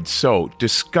Android. So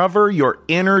discover your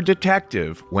inner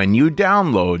detective when you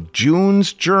download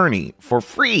June's Journey for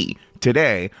free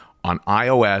today on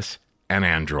iOS and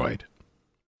Android.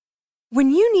 When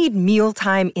you need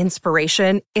mealtime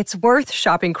inspiration, it's worth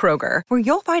shopping Kroger, where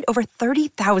you'll find over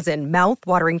 30,000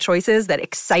 mouth-watering choices that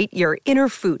excite your inner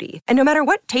foodie. And no matter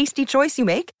what tasty choice you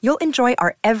make, you'll enjoy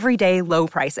our everyday low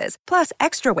prices, plus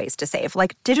extra ways to save,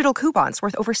 like digital coupons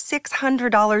worth over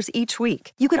 $600 each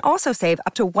week. You can also save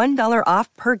up to $1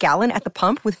 off per gallon at the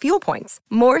pump with fuel points.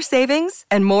 More savings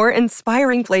and more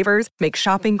inspiring flavors make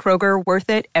shopping Kroger worth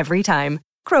it every time.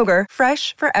 Kroger,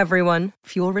 fresh for everyone.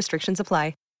 Fuel restrictions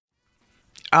apply.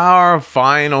 Our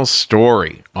final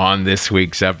story on this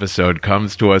week's episode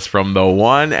comes to us from the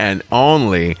one and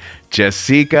only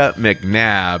Jessica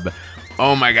McNabb.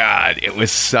 Oh my God, it was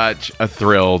such a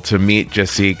thrill to meet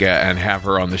Jessica and have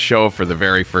her on the show for the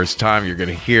very first time. You're going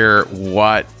to hear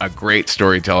what a great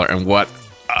storyteller and what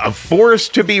a force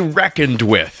to be reckoned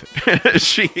with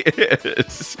she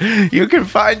is. You can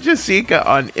find Jessica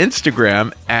on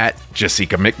Instagram at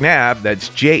Jessica McNabb. That's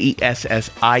JESSIECA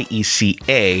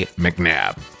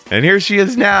McNabb. And here she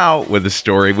is now with a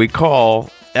story we call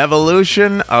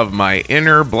Evolution of My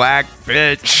Inner Black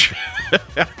Bitch.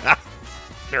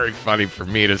 Very funny for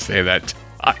me to say that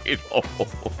title.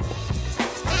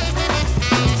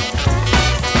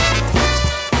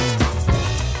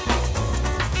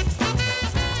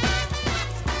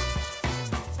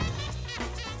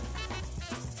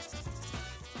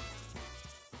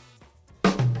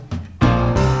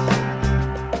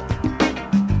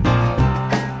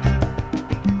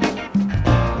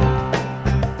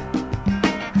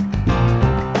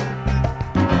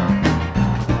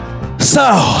 So,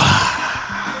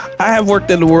 I have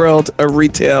worked in the world of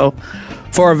retail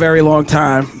for a very long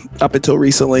time, up until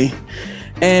recently.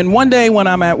 And one day when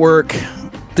I'm at work,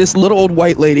 this little old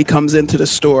white lady comes into the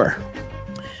store.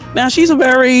 Now, she's a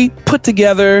very put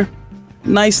together,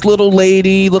 nice little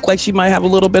lady, look like she might have a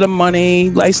little bit of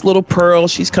money, nice little pearl.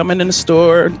 She's coming in the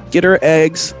store, get her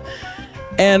eggs.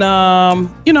 And,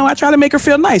 I try to make her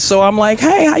feel nice. So I'm like,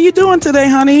 hey, how you doing today,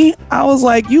 honey? I was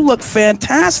like, you look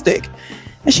fantastic.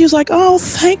 And she was like, oh,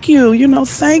 thank you.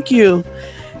 Thank you.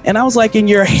 And I was like, and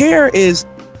your hair is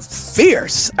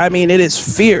fierce. I mean, it is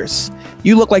fierce.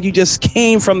 You look like you just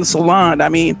came from the salon. I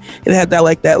mean, it had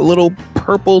that little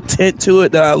purple tint to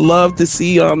it that I love to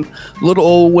see on little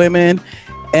old women.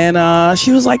 And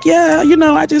she was like, yeah,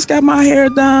 I just got my hair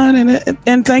done.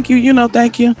 And thank you,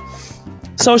 thank you.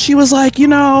 So she was like,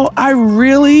 I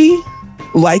really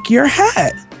like your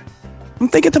hat. I'm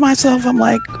thinking to myself, I'm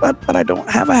like, but I don't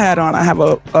have a hat on. I have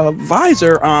a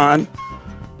visor on,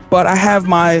 but I have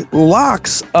my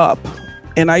locks up.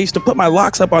 And I used to put my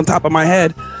locks up on top of my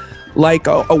head like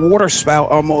a water spout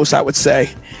almost, I would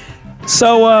say.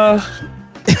 So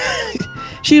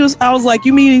I was like,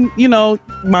 you mean,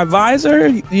 my visor?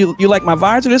 You like my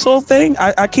visor, this whole thing?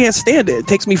 I can't stand it. It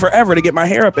takes me forever to get my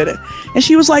hair up in it. And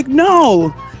she was like,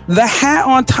 no, the hat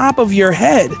on top of your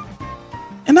head.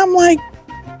 And I'm like,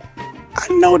 I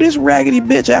know this raggedy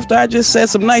bitch, after I just said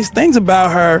some nice things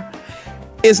about her,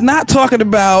 is not talking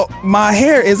about my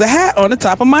hair is a hat on the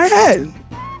top of my head.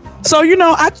 So,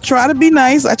 I try to be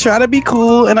nice. I try to be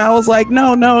cool. And I was like,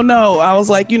 no. I was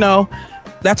like,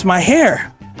 that's my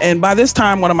hair. And by this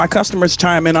time, one of my customers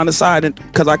chime in on the side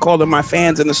because I call them my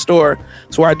fans in the store.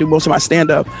 It's where I do most of my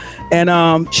stand-up.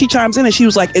 And she chimes in and she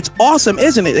was like, it's awesome,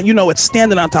 isn't it? And, it's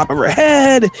standing on top of her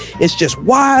head. It's just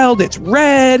wild. It's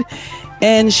red.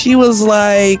 And she was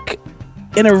like,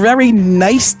 in a very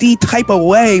nicey type of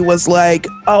way, was like,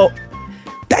 oh,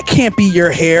 that can't be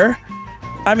your hair.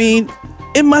 I mean,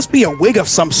 it must be a wig of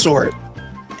some sort.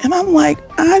 And I'm like,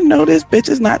 I know this bitch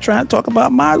is not trying to talk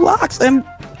about my locks. And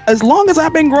as long as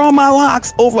I've been growing my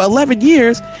locks over 11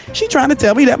 years, she trying to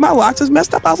tell me that my locks is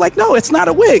messed up. I was like, no, it's not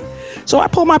a wig. So I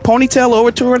pull my ponytail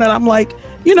over to her and I'm like,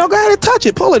 go ahead and touch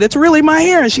it, pull it. It's really my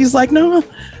hair. And she's like, no, I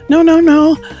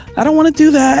don't want to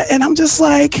do that. And I'm just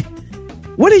like,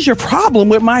 what is your problem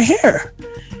with my hair?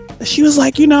 And she was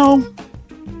like, you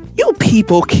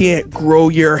people can't grow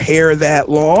your hair that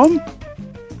long.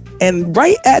 And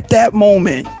right at that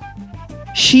moment,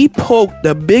 she poked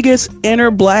the biggest inner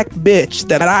black bitch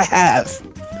that I have.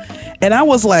 And I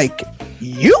was like,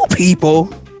 you people?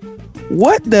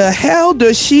 What the hell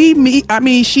does she mean? I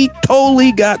mean, she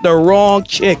totally got the wrong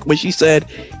chick when she said,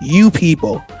 you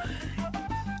people.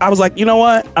 I was like, you know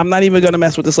what? I'm not even going to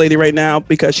mess with this lady right now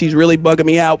because she's really bugging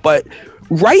me out. But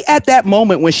right at that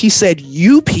moment when she said,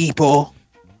 you people,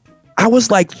 I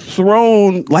was like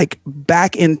thrown like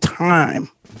back in time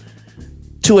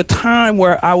to a time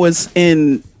where I was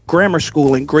in grammar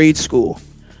school, in grade school.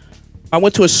 I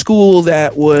went to a school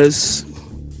that was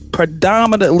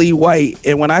predominantly white.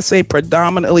 And when I say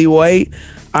predominantly white,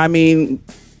 I mean,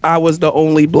 I was the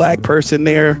only black person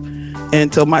there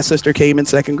until my sister came in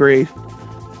second grade.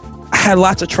 I had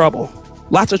lots of trouble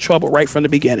right from the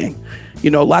beginning.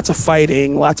 Lots of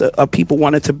fighting, lots of people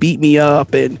wanted to beat me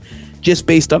up, and just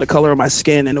based on the color of my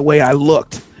skin and the way I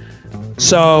looked.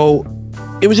 So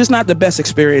it was just not the best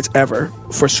experience ever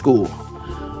for school.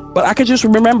 But I could just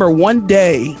remember one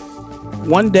day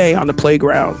on the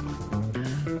playground,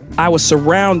 I was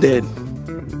surrounded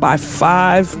by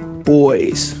 5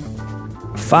 boys.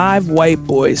 5 white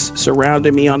boys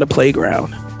surrounded me on the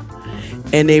playground.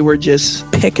 And they were just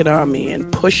picking on me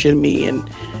and pushing me and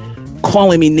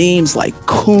calling me names like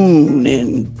coon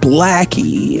and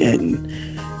blackie and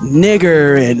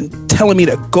nigger and telling me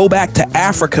to go back to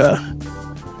Africa.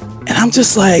 And I'm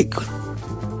just like,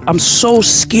 I'm so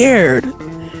scared,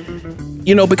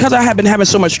 because I had been having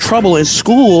so much trouble in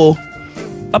school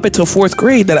up until 4th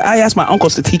grade that I asked my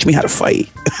uncles to teach me how to fight.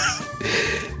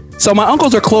 So my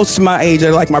uncles are close to my age.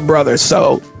 They're like my brothers.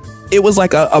 So it was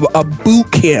like a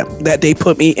boot camp that they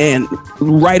put me in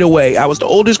right away. I was the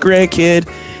oldest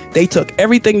grandkid. They took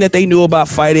everything that they knew about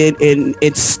fighting and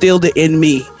instilled it in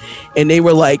me. And they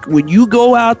were like, when you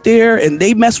go out there and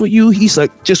they mess with you, he's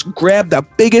like, just grab the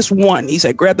biggest one. He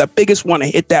said, grab the biggest one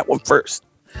and hit that one first.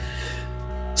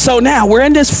 So now we're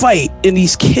in this fight and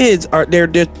these kids they're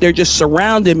just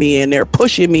surrounding me and they're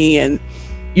pushing me. And,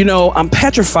 I'm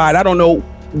petrified. I don't know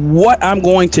what I'm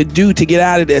going to do to get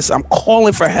out of this. I'm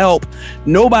calling for help.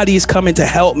 Nobody's coming to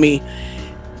help me.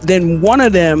 Then one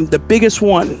of them, the biggest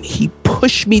one, he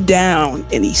pushed me down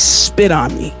and he spit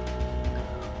on me.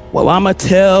 Well, I'm going to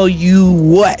tell you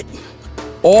what,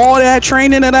 all that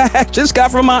training that I just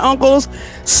got from my uncles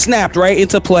snapped right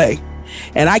into play.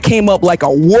 And I came up like a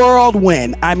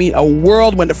whirlwind. I mean, a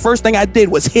whirlwind. The first thing I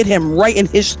did was hit him right in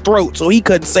his throat so he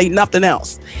couldn't say nothing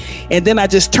else. And then I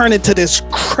just turned into this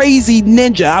crazy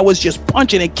ninja. I was just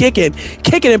punching and kicking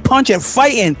and punching,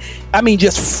 fighting. I mean,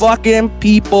 just fucking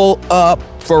people up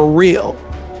for real.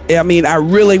 I mean, I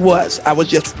really was. I was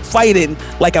just fighting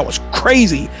like I was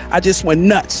crazy. I just went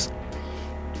nuts.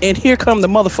 And here come the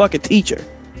motherfucking teacher.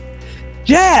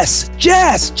 Jess,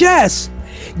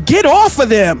 get off of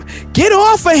them. Get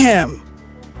off of him.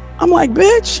 I'm like,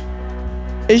 bitch,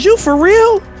 is you for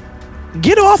real?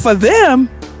 Get off of them?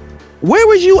 Where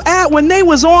was you at when they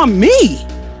was on me?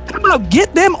 How about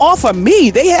get them off of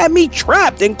me? They had me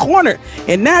trapped and cornered.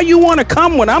 And now you want to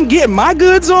come when I'm getting my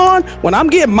goods on, when I'm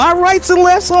getting my rights and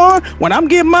lefts on, when I'm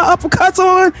getting my uppercuts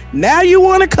on? Now you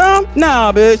want to come?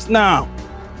 Nah, bitch, nah.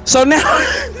 So now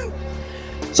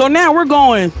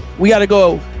we got to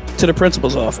go to the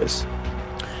principal's office.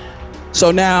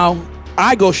 So now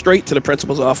I go straight to the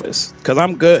principal's office because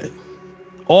I'm good.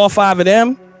 All 5 of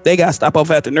them, they got to stop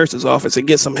off at the nurse's office and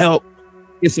get some help.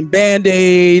 get some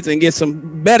Band-Aids and get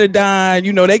some betadine.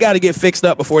 You know, they got to get fixed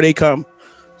up before they come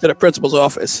to the principal's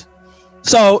office.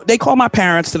 So they call my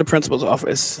parents to the principal's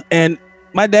office. And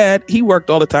my dad, he worked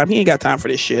all the time. He ain't got time for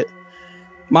this shit.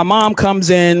 My mom comes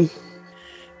in.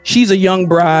 She's a young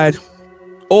bride,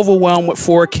 overwhelmed with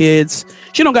 4 kids.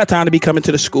 She don't got time to be coming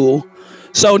to the school.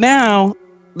 So now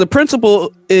the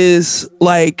principal is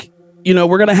like, you know,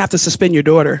 we're going to have to suspend your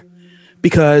daughter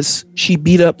because she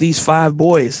beat up these 5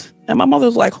 boys. And my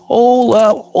mother's like, hold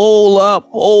up.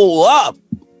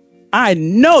 I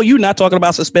know you're not talking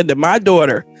about suspending my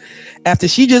daughter after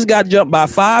she just got jumped by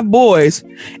 5 boys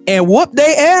and whooped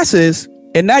their asses.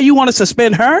 And now you want to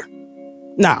suspend her?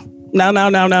 No.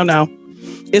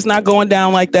 It's not going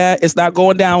down like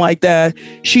that.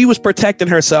 She was protecting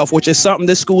herself, which is something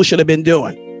this school should have been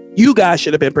doing. You guys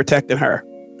should have been protecting her.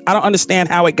 I don't understand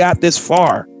how it got this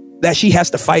far that she has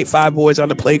to fight 5 boys on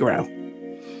the playground.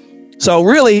 So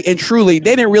really and truly,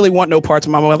 they didn't really want no parts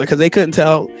of my mother because they couldn't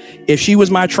tell if she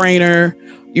was my trainer,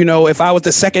 you know, if I was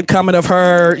the second coming of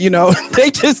her, you know,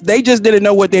 they just didn't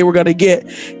know what they were going to get.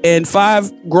 And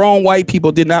 5 grown white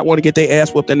people did not want to get their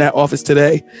ass whooped in that office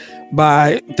today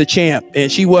by the champ.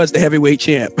 And she was the heavyweight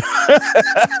champ.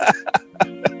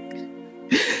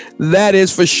 That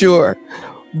is for sure.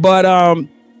 But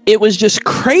it was just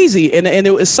crazy. And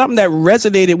it was something that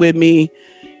resonated with me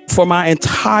for my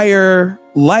entire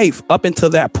life up until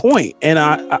that point. And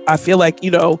I feel like,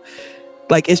 you know,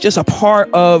 like it's just a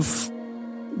part of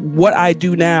what I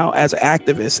do now as an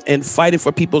activist and fighting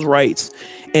for people's rights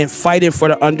and fighting for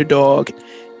the underdog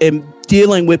and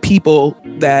dealing with people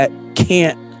that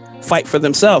can't fight for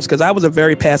themselves. Because I was a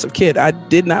very passive kid. I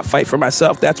did not fight for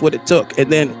myself. That's what it took.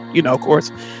 And then, you know, of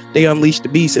course, they unleashed the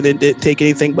beast and it didn't take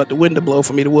anything but the wind to blow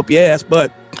for me to whoop your ass.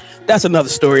 But that's another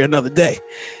story, another day.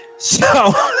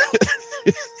 So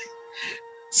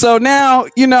now,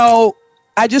 you know,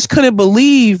 I just couldn't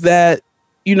believe that,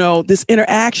 you know, this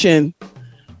interaction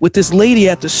with this lady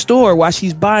at the store while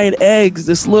she's buying eggs,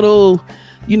 this little,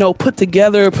 you know, put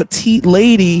together petite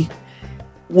lady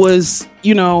was,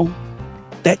 you know,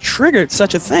 that triggered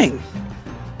such a thing.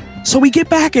 So we get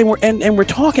back and we're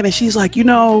talking and she's like, you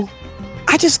know,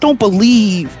 I just don't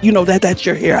believe, you know, that's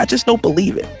your hair. I just don't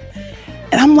believe it.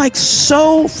 And I'm like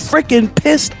so freaking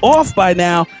pissed off by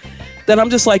now that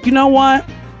I'm just like, you know what?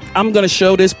 I'm going to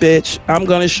show this bitch. I'm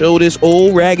going to show this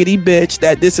old raggedy bitch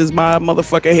that this is my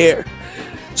motherfucking hair.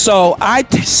 So I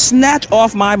snatch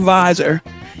off my visor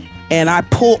and I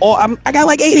pull all, I got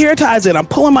like 8 hair ties in. I'm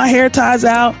pulling my hair ties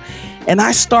out and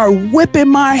I start whipping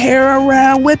my hair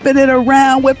around, whipping it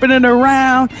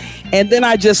around. And then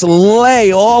I just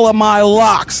lay all of my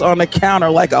locks on the counter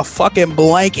like a fucking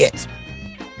blanket.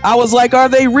 I was like, are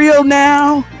they real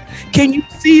now? Can you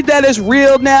see that it's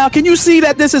real now? Can you see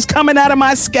that this is coming out of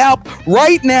my scalp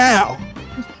right now?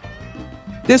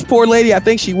 This poor lady, I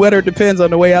think she wet her Depends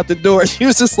on the way out the door. She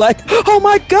was just like, oh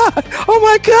my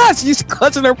God. She's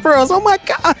clutching her pearls. Oh my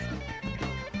God.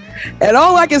 And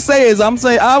all I can say is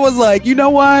I was like, you know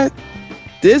what?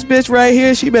 This bitch right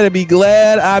here, she better be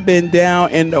glad I've been down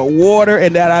in the water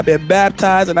and that I've been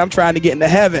baptized and I'm trying to get into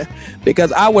heaven,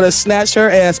 because I would have snatched her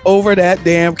ass over that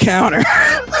damn counter.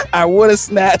 I would have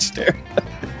snatched her.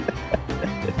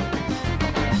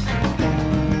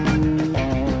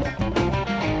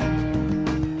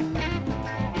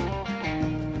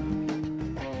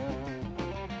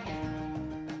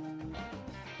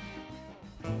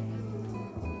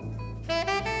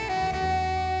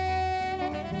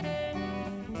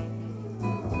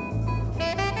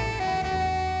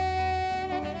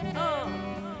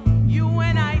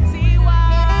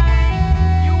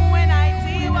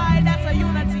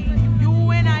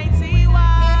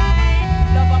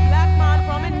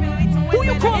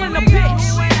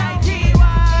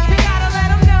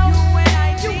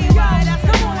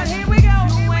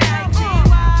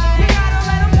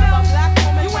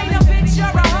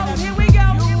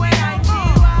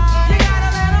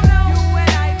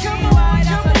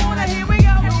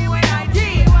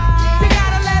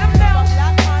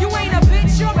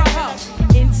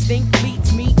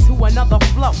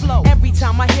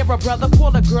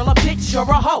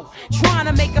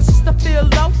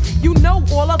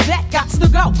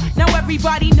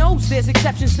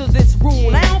 Exceptions to this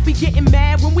rule. I don't be getting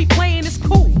mad when we playing, it's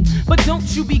cool. But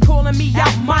don't you be calling me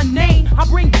out my name. I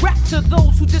bring rap to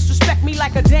those who disrespect me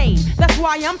like a dame. That's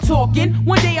why I'm talking.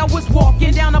 One day I was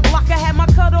walking down the block. I had my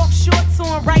cut off shorts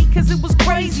on, right? Cause it was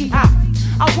crazy hot.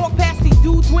 I walked past these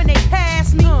dudes when they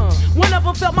passed me. One of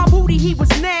them felt my booty, he was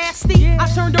nasty. I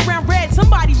turned around red,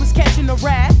 somebody was catching a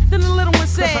rat. Then the little one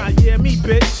said, yeah, me,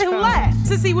 bitch. And laughed.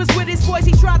 Since he was with his boys,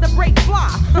 he tried to break fly.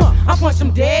 I punched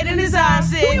him dead in his eye and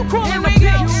said, who you calling a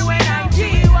bitch?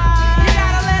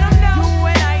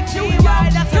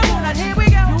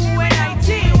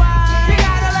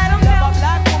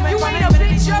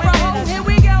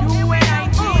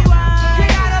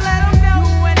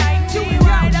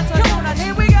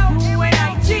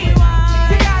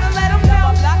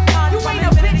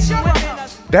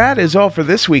 That is all for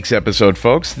this week's episode,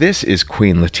 folks. This is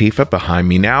Queen Latifah behind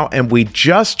me now, and we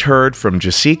just heard from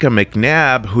Jessica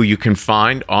McNabb, who you can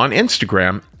find on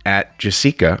Instagram at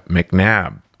Jessica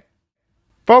McNabb.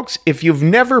 Folks, if you've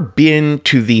never been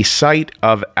to the site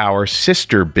of our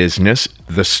sister business,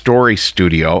 The Story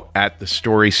Studio, at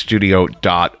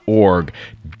thestorystudio.org,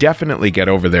 definitely get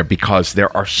over there because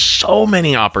there are so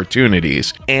many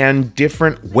opportunities and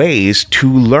different ways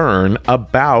to learn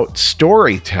about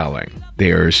storytelling.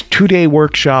 There's 2-day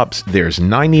workshops, there's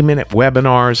 90-minute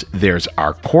webinars, there's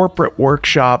our corporate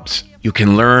workshops. You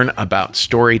can learn about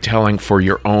storytelling for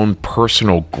your own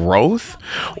personal growth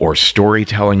or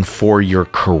storytelling for your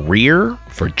career,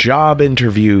 for job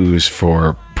interviews,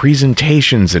 for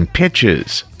presentations and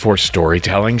pitches, for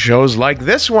storytelling shows like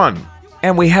this one.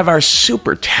 And we have our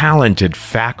super talented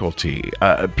faculty,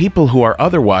 people who are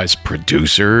otherwise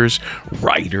producers,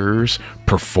 writers,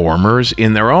 performers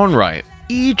in their own right,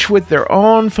 each with their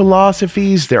own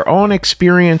philosophies, their own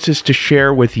experiences to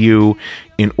share with you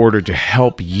in order to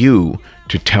help you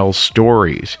to tell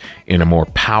stories in a more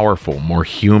powerful, more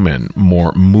human,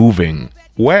 more moving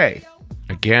way.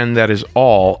 Again, that is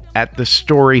all at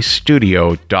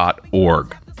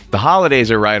thestorystudio.org. The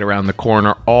holidays are right around the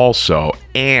corner also,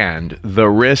 and The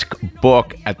Risk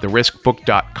Book at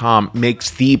theriskbook.com makes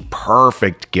the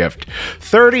perfect gift.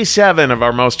 37 of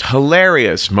our most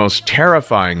hilarious, most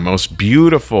terrifying, most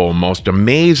beautiful, most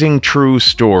amazing true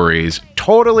stories,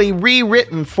 totally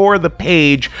rewritten for the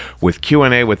page with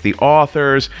Q&A with the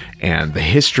authors and the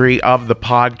history of the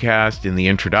podcast in the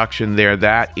introduction there.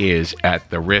 That is at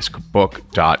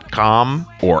theriskbook.com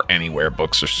or anywhere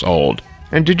books are sold.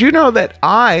 And did you know that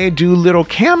I do little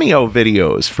cameo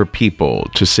videos for people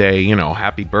to say,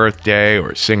 happy birthday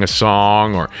or sing a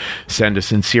song or send a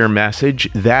sincere message?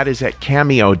 That is at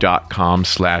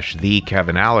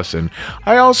cameo.com/thekevinallison.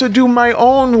 I also do my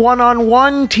own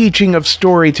one-on-one teaching of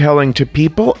storytelling to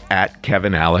people at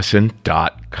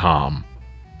kevinallison.com.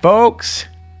 Folks,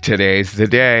 today's the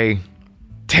day.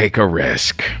 Take a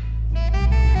risk.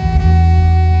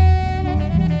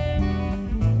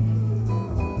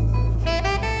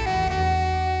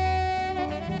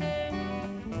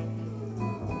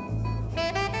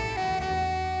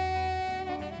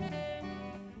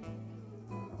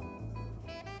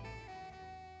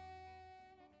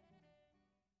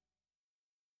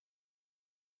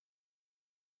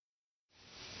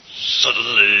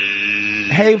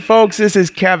 Hey folks, this is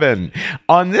Kevin.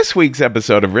 On this week's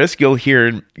episode of Risk, you'll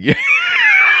hear...